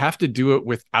 you have to do it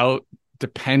without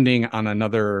depending on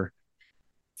another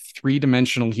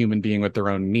three-dimensional human being with their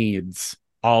own needs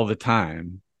all the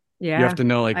time. Yeah. You have to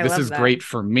know, like, this is great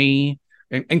for me.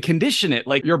 And condition it.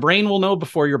 Like your brain will know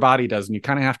before your body does. And you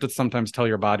kind of have to sometimes tell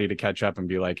your body to catch up and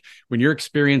be like, when you're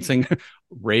experiencing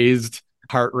raised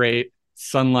heart rate,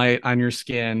 sunlight on your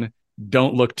skin,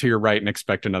 don't look to your right and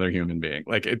expect another human being.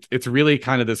 Like it's really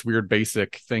kind of this weird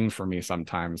basic thing for me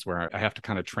sometimes where I have to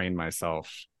kind of train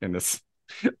myself in this.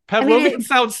 Pavlovian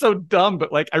sounds so dumb,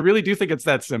 but like I really do think it's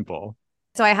that simple.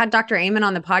 So I had Dr. Amen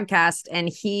on the podcast, and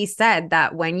he said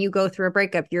that when you go through a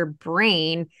breakup, your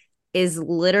brain is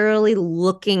literally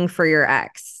looking for your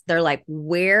ex. They're like,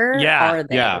 where are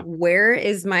they? Yeah. Where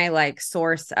is my like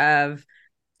source of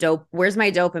dope? Where's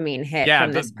my dopamine hit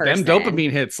from this person? Them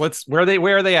dopamine hits. Where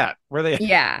are they at?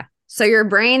 Yeah. So your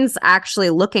brain's actually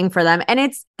looking for them. And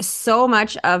it's so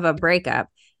much of a breakup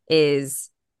is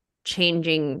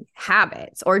changing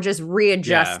habits or just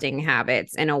readjusting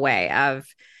habits in a way of,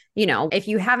 if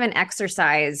you haven't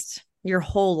exercised your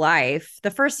whole life, the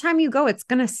first time you go, it's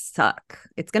going to suck.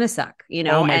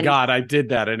 Oh my God, I did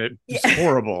that and it was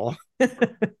horrible.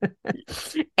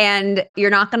 And you're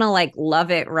not going to like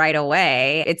love it right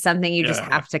away. It's something you just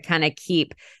have to kind of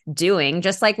keep doing.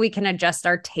 Just like we can adjust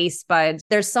our taste buds.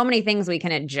 There's so many things we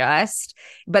can adjust,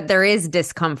 but there is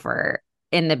discomfort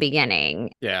in the beginning.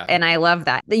 Yeah. And I love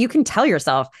that you can tell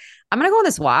yourself, I'm going to go on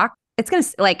this walk. It's going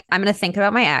to I'm going to think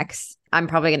about my ex. I'm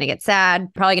probably going to get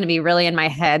sad, probably going to be really in my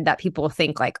head that people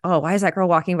think like, oh, why is that girl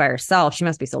walking by herself? She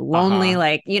must be so lonely.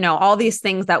 Like, all these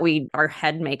things that our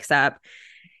head makes up.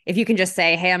 If you can just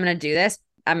say, hey, I'm going to do this.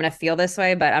 I'm going to feel this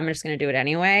way, but I'm just going to do it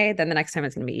anyway. Then the next time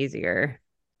it's going to be easier.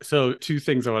 So 2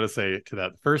 things I want to say to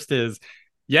that. First is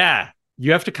Yeah.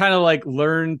 You have to kind of like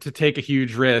learn to take a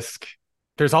huge risk.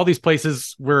 There's all these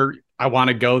places where I want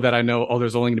to go that I know, oh,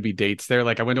 there's only going to be dates there.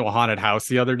 Like I went to a haunted house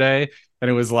the other day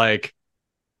and it was like,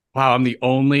 wow, I'm the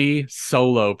only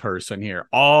solo person here.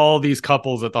 All these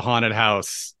couples at the haunted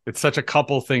house. It's such a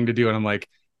couple thing to do. And I'm like,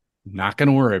 not going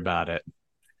to worry about it.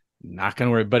 Not going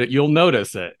to worry, but you'll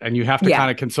notice it. And you have to Yeah. kind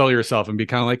of console yourself and be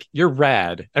kind of like, you're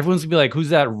rad. Everyone's gonna be like, who's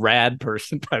that rad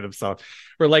person by themselves?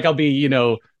 Or like, I'll be,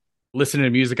 listening to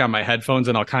music on my headphones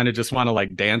and I'll kind of just want to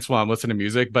like dance while I'm listening to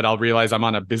music, but I'll realize I'm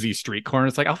on a busy street corner.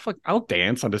 It's like, I'll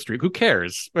dance on the street. Who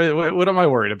cares? What am I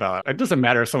worried about? It doesn't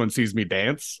matter if someone sees me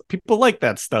dance. People like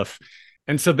that stuff.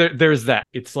 And so there's that.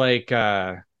 It's like,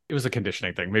 it was a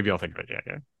conditioning thing. Maybe I'll think of it.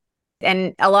 Yeah.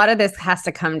 And a lot of this has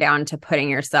to come down to putting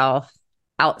yourself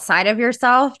outside of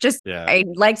yourself. I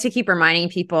like to keep reminding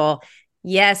people,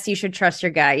 yes, you should trust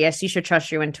your gut. Yes, you should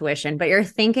trust your intuition, but your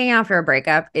thinking after a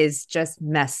breakup is just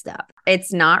messed up.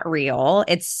 It's not real.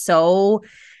 It's so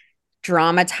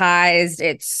dramatized.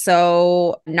 It's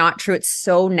so not true. It's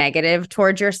so negative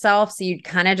towards yourself. So you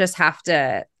kind of just have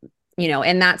to,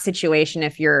 in that situation,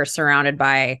 if you're surrounded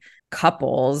by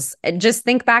couples, and just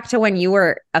think back to when you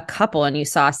were a couple and you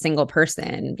saw a single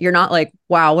person. You're not like,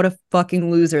 wow, what a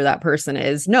fucking loser that person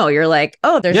is. No, you're like,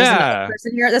 oh, there's just another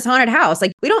person here at this haunted house.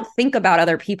 Like, we don't think about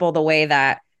other people the way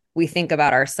that we think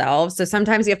about ourselves. So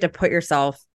sometimes you have to put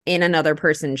yourself in another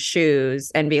person's shoes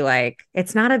and be like,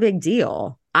 it's not a big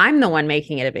deal. I'm the one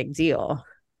making it a big deal.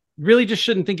 Really just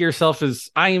shouldn't think of yourself as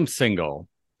I am single.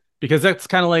 Because that's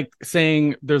kind of like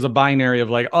saying there's a binary of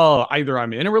like, oh, either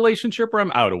I'm in a relationship or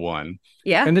I'm out of one.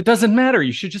 Yeah. And it doesn't matter.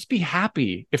 You should just be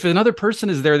happy. If another person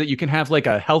is there that you can have like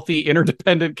a healthy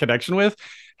interdependent connection with,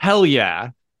 hell yeah.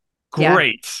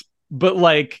 Great. Yeah. But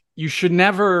like, you should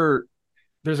never.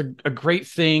 There's a great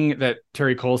thing that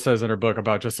Terry Cole says in her book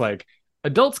about just like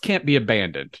adults can't be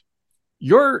abandoned.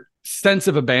 Your sense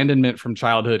of abandonment from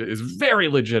childhood is very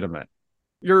legitimate.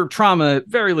 Your trauma,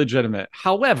 very legitimate.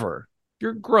 However,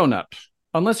 you're grown up.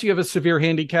 Unless you have a severe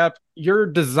handicap, you're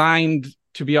designed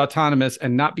to be autonomous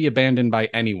and not be abandoned by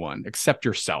anyone except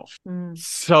yourself.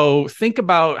 So think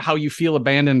about how you feel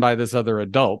abandoned by this other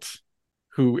adult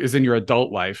who is in your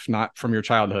adult life, not from your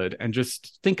childhood. And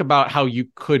just think about how you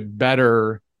could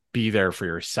better be there for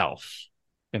yourself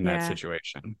in that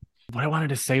situation. What I wanted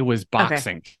to say was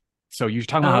boxing. Okay. So you're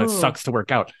talking about how it sucks to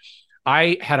work out.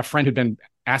 I had a friend who'd been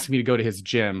asking me to go to his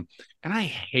gym, and I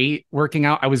hate working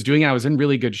out. I was doing it. I was in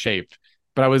really good shape,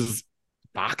 but I was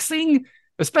boxing,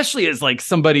 especially as like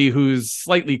somebody who's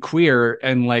slightly queer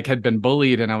and like had been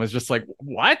bullied. And I was just like,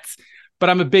 what? But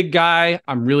I'm a big guy.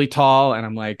 I'm really tall. And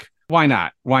I'm like, why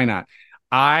not? Why not?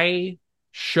 I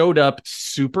showed up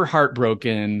super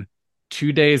heartbroken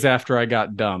 2 days after I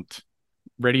got dumped,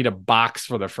 ready to box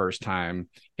for the first time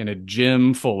in a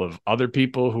gym full of other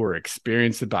people who were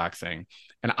experienced at boxing.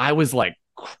 And I was like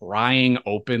crying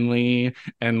openly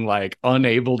and like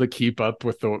unable to keep up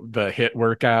with the HIIT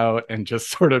workout and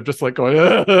just sort of just like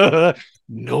going,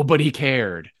 nobody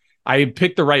cared. I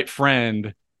picked the right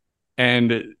friend,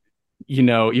 and even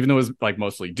though it was like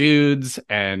mostly dudes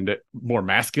and more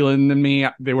masculine than me,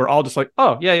 they were all just like,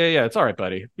 oh, yeah. It's all right,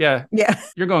 buddy. Yeah.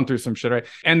 You're going through some shit, right?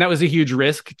 And that was a huge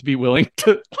risk to be willing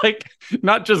to like,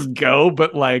 not just go,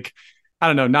 but like, I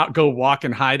don't know, not go walk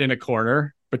and hide in a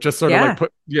corner, but just sort of like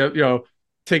put,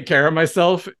 take care of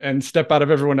myself and step out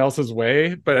of everyone else's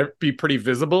way, but be pretty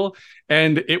visible.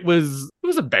 And it was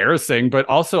embarrassing, but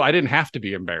also I didn't have to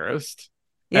be embarrassed.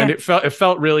 Yeah. And it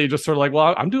felt really just sort of like,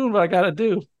 well, I'm doing what I got to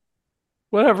do.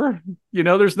 Whatever,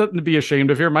 there's nothing to be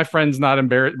ashamed of here. My friend's not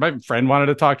embarrassed. My friend wanted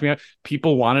to talk to me.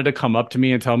 People wanted to come up to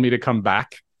me and tell me to come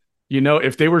back.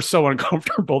 If they were so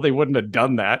uncomfortable, they wouldn't have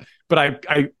done that. But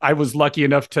I was lucky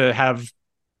enough to have,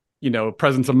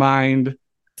 presence of mind,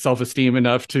 self-esteem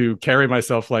enough to carry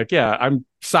myself like, yeah, I'm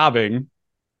sobbing,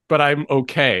 but I'm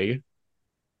okay.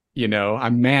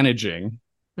 I'm managing.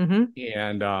 Mm-hmm.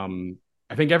 And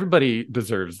I think everybody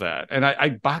deserves that. And I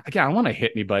don't want to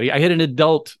hit anybody. I hit an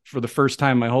adult for the first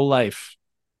time in my whole life,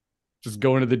 just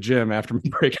going to the gym after my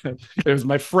breakup. It was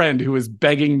my friend who was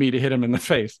begging me to hit him in the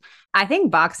face. I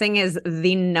think boxing is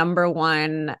the number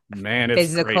one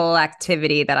physical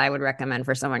activity that I would recommend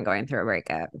for someone going through a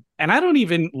breakup. And I don't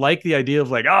even like the idea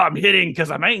of like, oh, I'm hitting because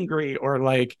I'm angry, or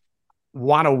like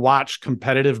want to watch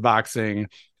competitive boxing.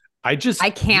 I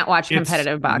can't watch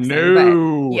competitive boxing.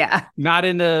 No, but yeah, not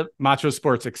into macho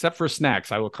sports, except for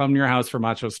snacks. I will come to your house for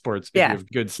macho sports if you have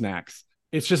good snacks.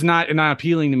 It's just not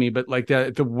appealing to me. But like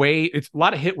the way, it's a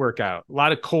lot of HIIT workout, a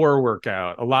lot of core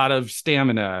workout, a lot of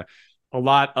stamina, a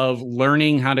lot of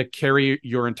learning how to carry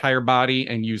your entire body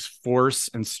and use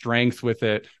force and strength with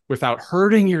it without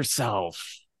hurting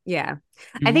yourself. Yeah.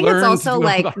 You I think it's learn to also do it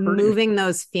like without hurting. moving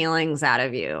those feelings out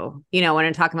of you, you know, when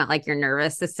I'm talking about like your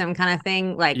nervous system kind of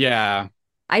thing. Like, Yeah.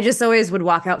 I just always would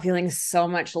walk out feeling so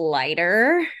much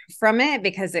lighter from it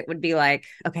because it would be like,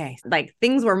 okay, like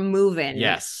things were moving.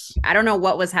 Yes. I don't know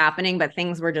what was happening, but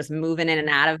things were just moving in and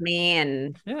out of me.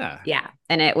 And Yeah. yeah,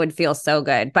 and it would feel so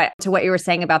good. But to what you were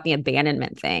saying about the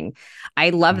abandonment thing,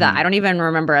 I love that. I Mhm. don't even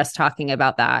remember us talking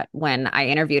about that when I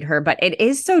interviewed her, but it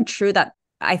is so true that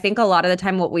I think a lot of the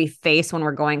time what we face when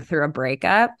we're going through a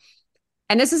breakup,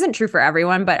 and this isn't true for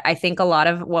everyone, but I think a lot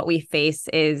of what we face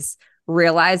is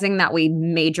realizing that we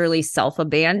majorly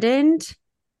self-abandoned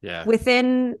Yeah.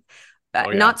 within, Oh,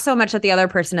 yeah. not so much that the other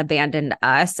person abandoned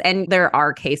us. And there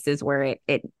are cases where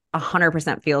it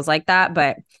 100% feels like that,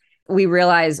 but we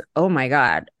realize, oh my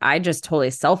God, I just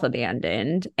totally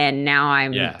self-abandoned. And now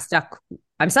Yeah.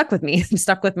 I'm stuck with me. I'm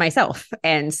stuck with myself.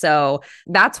 And so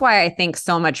that's why I think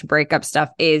so much breakup stuff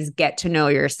is get to know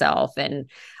yourself and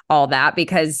all that,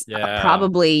 because Yeah.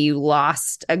 probably you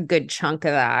lost a good chunk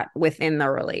of that within the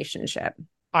relationship.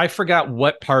 I forgot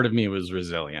what part of me was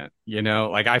resilient, you know,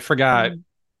 like I forgot Mhm.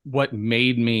 what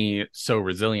made me so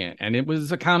resilient. And it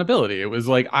was accountability. It was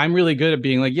like, I'm really good at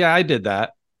being like, yeah, I did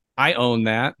that. I own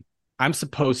that. I'm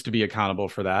supposed to be accountable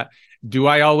for that. Do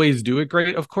I always do it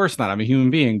great? Of course not. I'm a human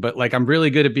being, but like, I'm really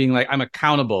good at being like, I'm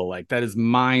accountable. Like, that is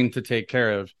mine to take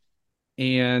care of.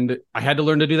 And I had to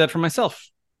learn to do that for myself.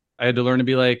 I had to learn to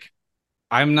be like,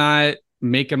 I'm not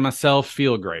making myself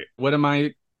feel great. What am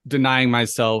I denying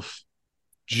myself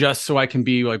just so I can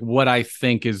be like what I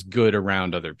think is good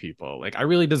around other people? Like, I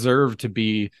really deserve to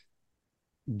be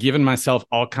giving myself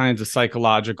all kinds of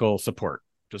psychological support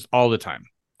just all the time,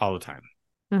 all the time.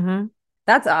 Mm-hmm.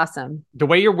 That's awesome. The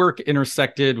way your work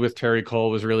intersected with Terry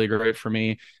Cole was really great for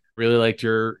me. Really liked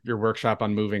your workshop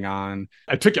on moving on.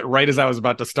 I took it right as I was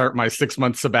about to start my 6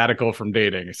 month sabbatical from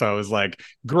dating. So I was like,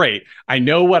 great. I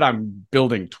know what I'm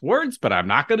building towards, but I'm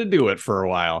not going to do it for a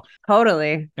while.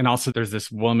 Totally. And also there's this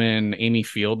woman, Amy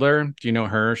Fielder. Do you know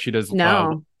her?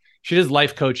 No. She does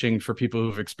life coaching for people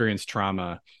who've experienced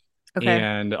trauma. Okay.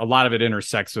 And a lot of it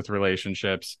intersects with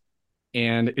relationships.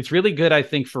 And it's really good, I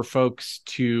think, for folks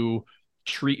to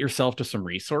treat yourself to some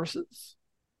resources.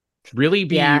 Really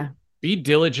Yeah. be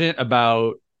diligent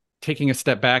about taking a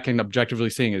step back and objectively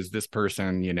seeing, is this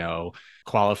person, you know,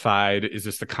 qualified? Is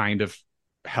this the kind of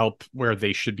help where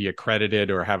they should be accredited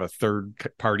or have a third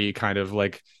party kind of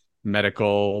like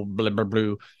medical blah blah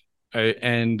blah,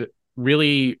 and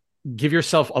really give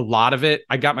yourself a lot of it.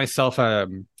 I got myself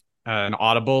an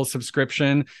Audible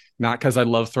subscription, not because I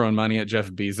love throwing money at Jeff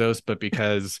Bezos, but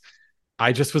because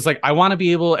I just was like, I want to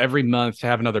be able every month to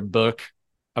have another book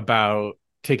about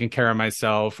taking care of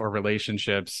myself or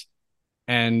relationships.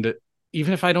 And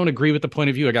even if I don't agree with the point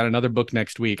of view, I got another book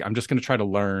next week. I'm just going to try to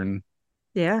learn,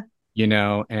 Yeah. you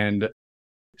know, and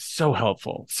so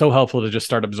helpful to just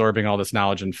start absorbing all this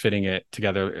knowledge and fitting it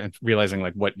together and realizing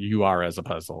like what you are as a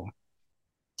puzzle.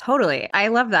 Totally. I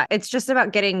love that. It's just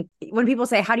about getting, when people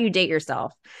say, how do you date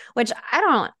yourself? Which I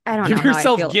don't know Give how I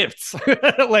yourself feel. gifts.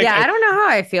 Like, Yeah, I don't know how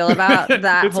I feel about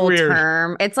that it's whole weird.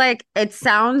 term. It's like, it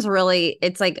sounds really,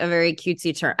 it's like a very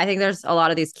cutesy term. I think there's a lot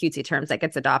of these cutesy terms that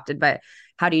gets adopted, but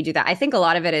how do you do that? I think a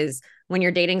lot of it is when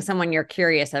you're dating someone, you're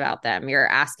curious about them. You're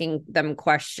asking them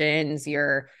questions.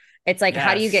 It's like,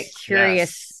 how do you get Yes.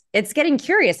 curious? It's getting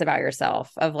curious about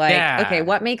yourself of like, okay, Yeah.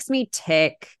 what makes me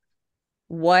tick?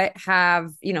 What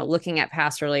have, looking at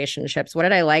past relationships, what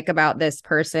did I like about this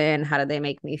person? How did they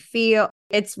make me feel?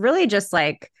 It's really just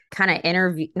like kind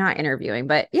of not interviewing,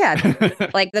 but yeah,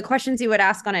 like the questions you would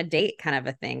ask on a date kind of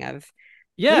a thing of, what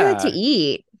do you like to Yeah.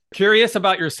 eat? Curious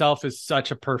about yourself is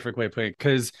such a perfect way of putting it,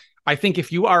 because I think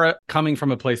if you are coming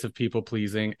from a place of people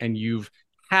pleasing and you've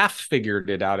half figured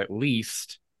it out, at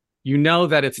least, you know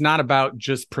that it's not about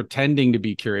just pretending to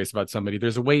be curious about somebody.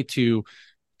 There's a way to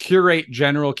curate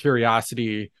general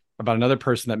curiosity about another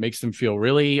person that makes them feel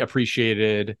really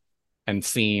appreciated and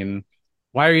seen.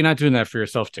 Why are you not doing that for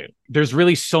yourself too? There's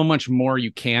really so much more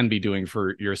you can be doing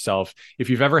for yourself. If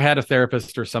you've ever had a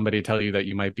therapist or somebody tell you that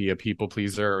you might be a people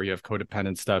pleaser or you have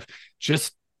codependent stuff,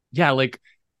 just, yeah, like,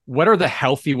 what are the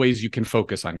healthy ways you can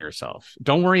focus on yourself?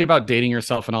 Don't worry about dating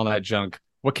yourself and all that junk.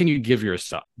 What can you give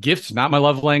yourself? Gifts, not my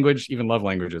love language. Even love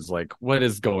languages, like, what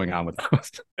is going on with those?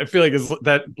 I feel like it's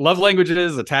that love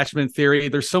languages, attachment theory,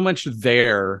 there's so much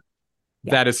there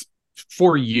Yeah. that is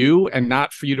for you and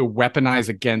not for you to weaponize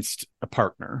against a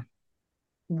partner.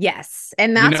 Yes.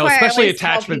 And that's why I Especially always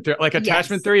tell attachment people, theory. Like,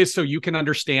 attachment yes. theory is so you can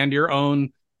understand your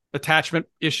own attachment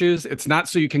issues. It's not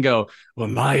so you can go, well,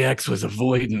 my ex was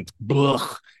avoidant.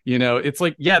 Blah. It's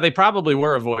like, yeah, they probably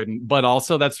were avoidant, but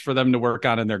also that's for them to work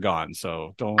on and they're gone.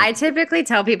 So don't. I typically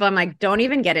tell people, I'm like, don't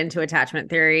even get into attachment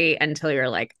theory until you're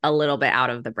like a little bit out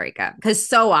of the breakup. Because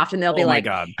so often they'll be like,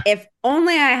 God. If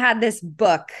only I had this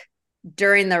book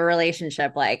during the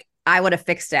relationship, like I would have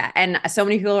fixed it. And so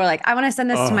many people are like, I want to send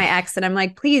this to my ex. And I'm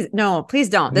like, please, no, please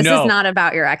don't. This is not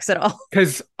about your ex at all.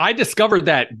 Because I discovered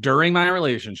that during my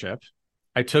relationship,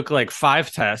 I took like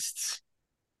 5 tests,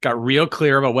 got real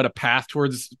clear about what a path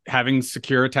towards having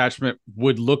secure attachment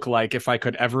would look like if I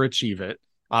could ever achieve it.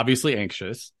 Obviously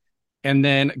anxious. And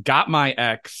then got my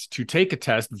ex to take a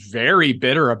test, very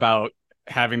bitter about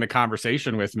having the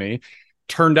conversation with me.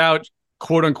 Turned out,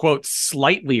 quote unquote,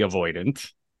 slightly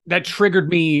avoidant. That triggered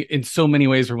me in so many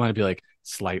ways where I want to be like,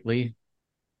 slightly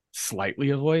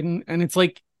avoidant. And it's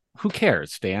like, who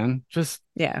cares, Dan? Just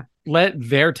let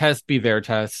their test be their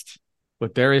test.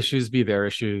 Let their issues be their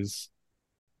issues.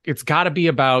 It's got to be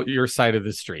about your side of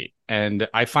the street. And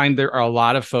I find there are a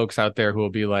lot of folks out there who will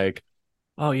be like,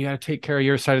 oh, you got to take care of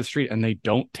your side of the street. And they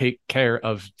don't take care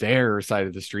of their side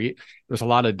of the street. There's a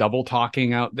lot of double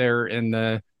talking out there in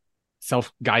the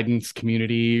self-guidance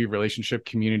community, relationship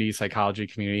community, psychology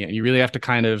community. And you really have to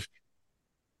kind of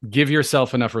give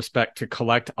yourself enough respect to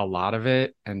collect a lot of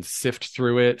it and sift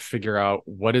through it, figure out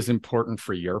what is important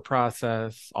for your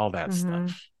process, all that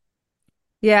stuff.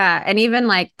 Yeah. And even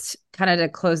like kind of to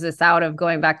close this out of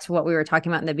going back to what we were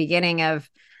talking about in the beginning of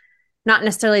not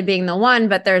necessarily being the one,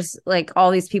 but there's like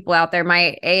all these people out there.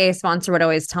 My AA sponsor would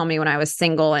always tell me when I was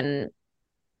single and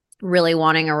really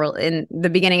wanting in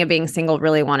the beginning of being single,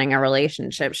 really wanting a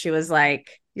relationship, she was like,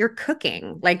 you're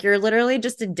cooking. Like you're literally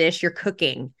just a dish. You're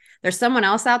cooking. There's someone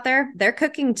else out there. They're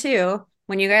cooking too.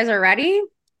 When you guys are ready,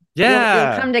 you'll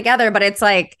come together. But it's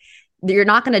like, you're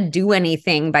not going to do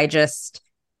anything by just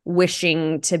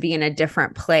wishing to be in a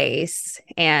different place.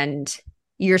 And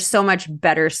you're so much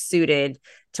better suited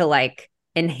to like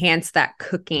enhance that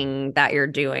cooking that you're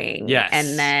doing. Yes.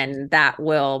 And then that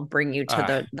will bring you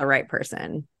to the right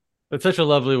person. That's such a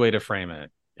lovely way to frame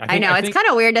it. I know it's kind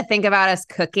of weird to think about us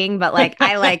cooking, but like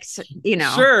I liked,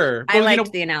 sure. I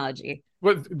liked the analogy.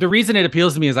 Well, the reason it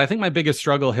appeals to me is I think my biggest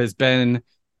struggle has been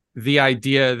the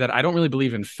idea that I don't really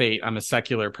believe in fate. I'm a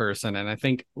secular person. And I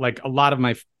think like a lot of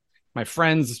my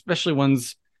friends, especially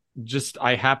ones just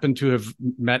I happen to have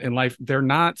met in life, they're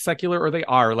not secular or they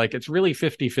are. Like it's really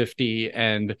 50-50.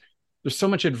 And there's so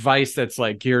much advice that's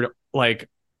like geared like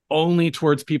only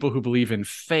towards people who believe in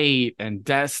fate and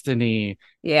destiny.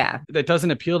 Yeah. That doesn't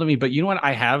appeal to me. But you know what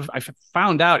I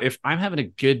found out if I'm having a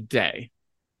good day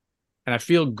and I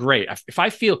feel great, if I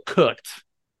feel cooked,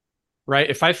 right?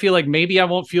 If I feel like maybe I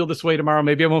won't feel this way tomorrow,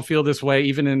 maybe I won't feel this way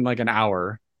even in like an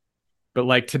hour. But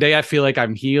like today I feel like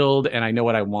I'm healed and I know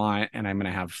what I want and I'm going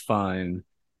to have fun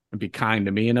and be kind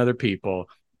to me and other people.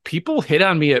 People hit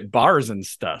on me at bars and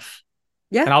stuff.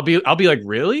 Yeah. And I'll be like,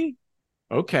 really?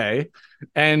 Okay.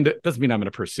 And it doesn't mean I'm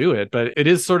going to pursue it, but it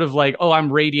is sort of like, oh,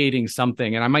 I'm radiating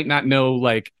something. And I might not know,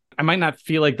 like, I might not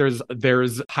feel like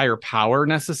there's higher power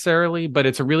necessarily, but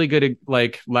it's a really good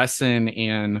like lesson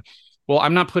in, well,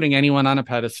 I'm not putting anyone on a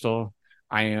pedestal.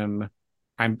 I'm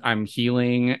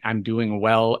healing. I'm doing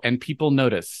well. And people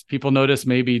notice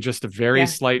maybe just a very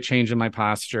slight change in my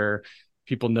posture.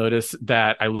 People notice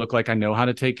that I look like I know how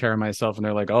to take care of myself. And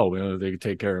they're like, oh, well, they can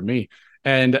take care of me.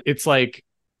 And it's like,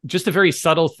 just a very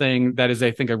subtle thing that is, I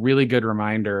think, a really good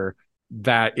reminder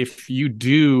that if you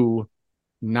do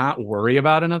not worry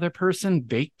about another person,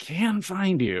 they can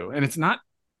find you. And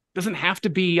doesn't have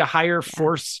to be a higher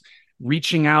force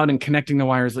reaching out and connecting the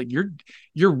wires. Like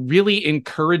you're really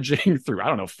encouraging through, I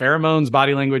don't know, pheromones,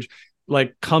 body language,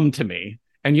 like come to me.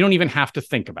 And you don't even have to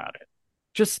think about it.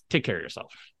 Just take care of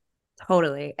yourself.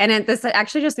 Totally. And this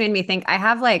actually just made me think I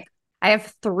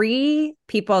have 3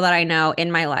 people that I know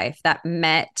in my life that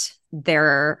met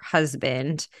their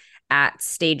husband at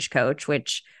Stagecoach,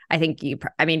 which I think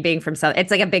being from South, it's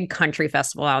like a big country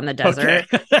festival out in the desert.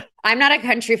 Okay. I'm not a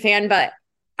country fan, but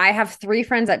I have 3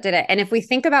 friends that did it. And if we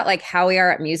think about like how we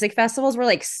are at music festivals, we're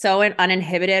like so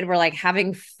uninhibited. We're like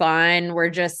having fun.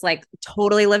 We're just like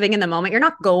totally living in the moment. You're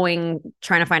not trying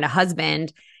to find a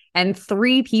husband. And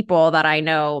 3 people that I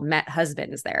know met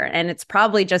husbands there. And it's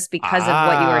probably just because of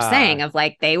what you were saying of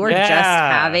like, they were just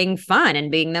having fun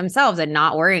and being themselves and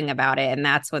not worrying about it. And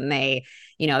that's when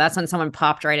that's when someone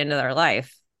popped right into their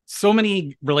life. So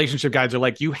many relationship guides are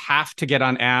like, you have to get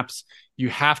on apps. You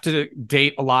have to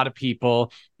date a lot of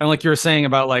people. And like you were saying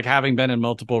about like having been in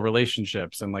multiple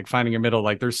relationships and like finding your middle,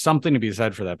 like there's something to be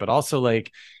said for that. But also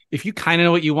like, if you kind of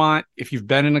know what you want, if you've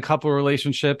been in a couple of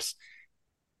relationships,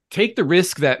 take the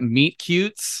risk that meet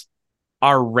cutes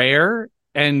are rare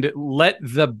and let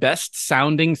the best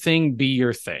sounding thing be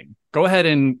your thing. Go ahead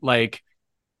and like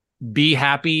be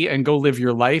happy and go live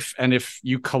your life. And if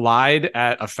you collide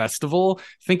at a festival,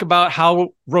 think about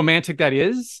how romantic that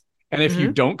is. And if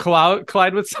you don't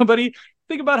collide with somebody,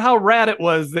 think about how rad it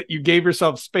was that you gave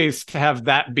yourself space to have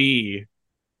that be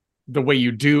the way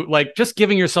you do. Like, just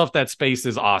giving yourself that space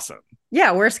is awesome.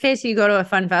 Yeah. Worst case, you go to a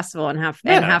fun festival and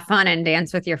have fun and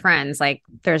dance with your friends. Like,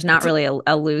 there's not really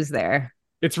a lose there.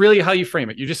 It's really how you frame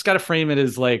it. You just got to frame it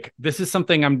as like, this is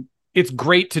something it's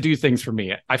great to do things for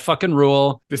me. I fucking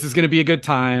rule. This is going to be a good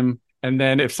time. And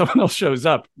then if someone else shows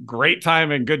up, great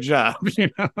time and good job. You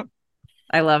know?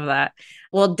 I love that.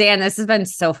 Well, Dan, this has been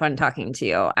so fun talking to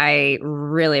you. I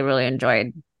really, really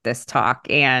enjoyed this talk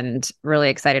and really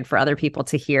excited for other people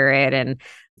to hear it, and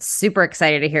super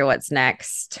excited to hear what's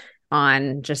next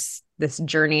on just this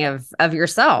journey of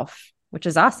yourself, which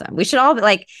is awesome. We should all be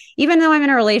like, even though I'm in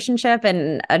a relationship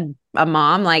and a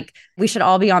mom, like, we should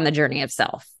all be on the journey of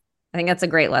self. I think that's a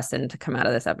great lesson to come out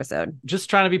of this episode. Just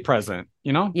trying to be present,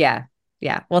 you know? Yeah.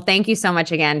 Yeah. Well, thank you so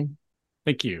much again.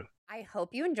 Thank you. I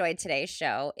hope you enjoyed today's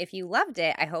show. If you loved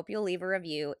it, I hope you'll leave a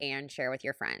review and share with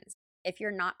your friends. If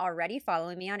you're not already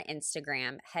following me on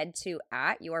Instagram, head to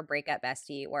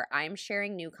 @YourBreakupBestie, where I'm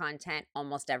sharing new content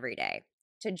almost every day.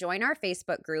 To join our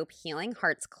Facebook group, Healing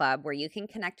Hearts Club, where you can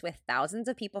connect with thousands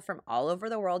of people from all over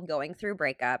the world going through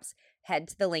breakups, head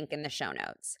to the link in the show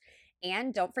notes.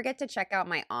 And don't forget to check out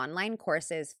my online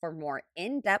courses for more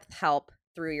in-depth help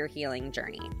through your healing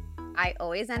journey. I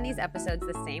always end these episodes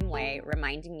the same way,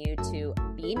 reminding you to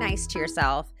be nice to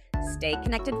yourself, stay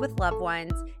connected with loved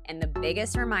ones, and the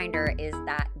biggest reminder is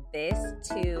that this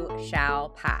too shall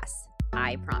pass.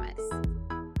 I promise.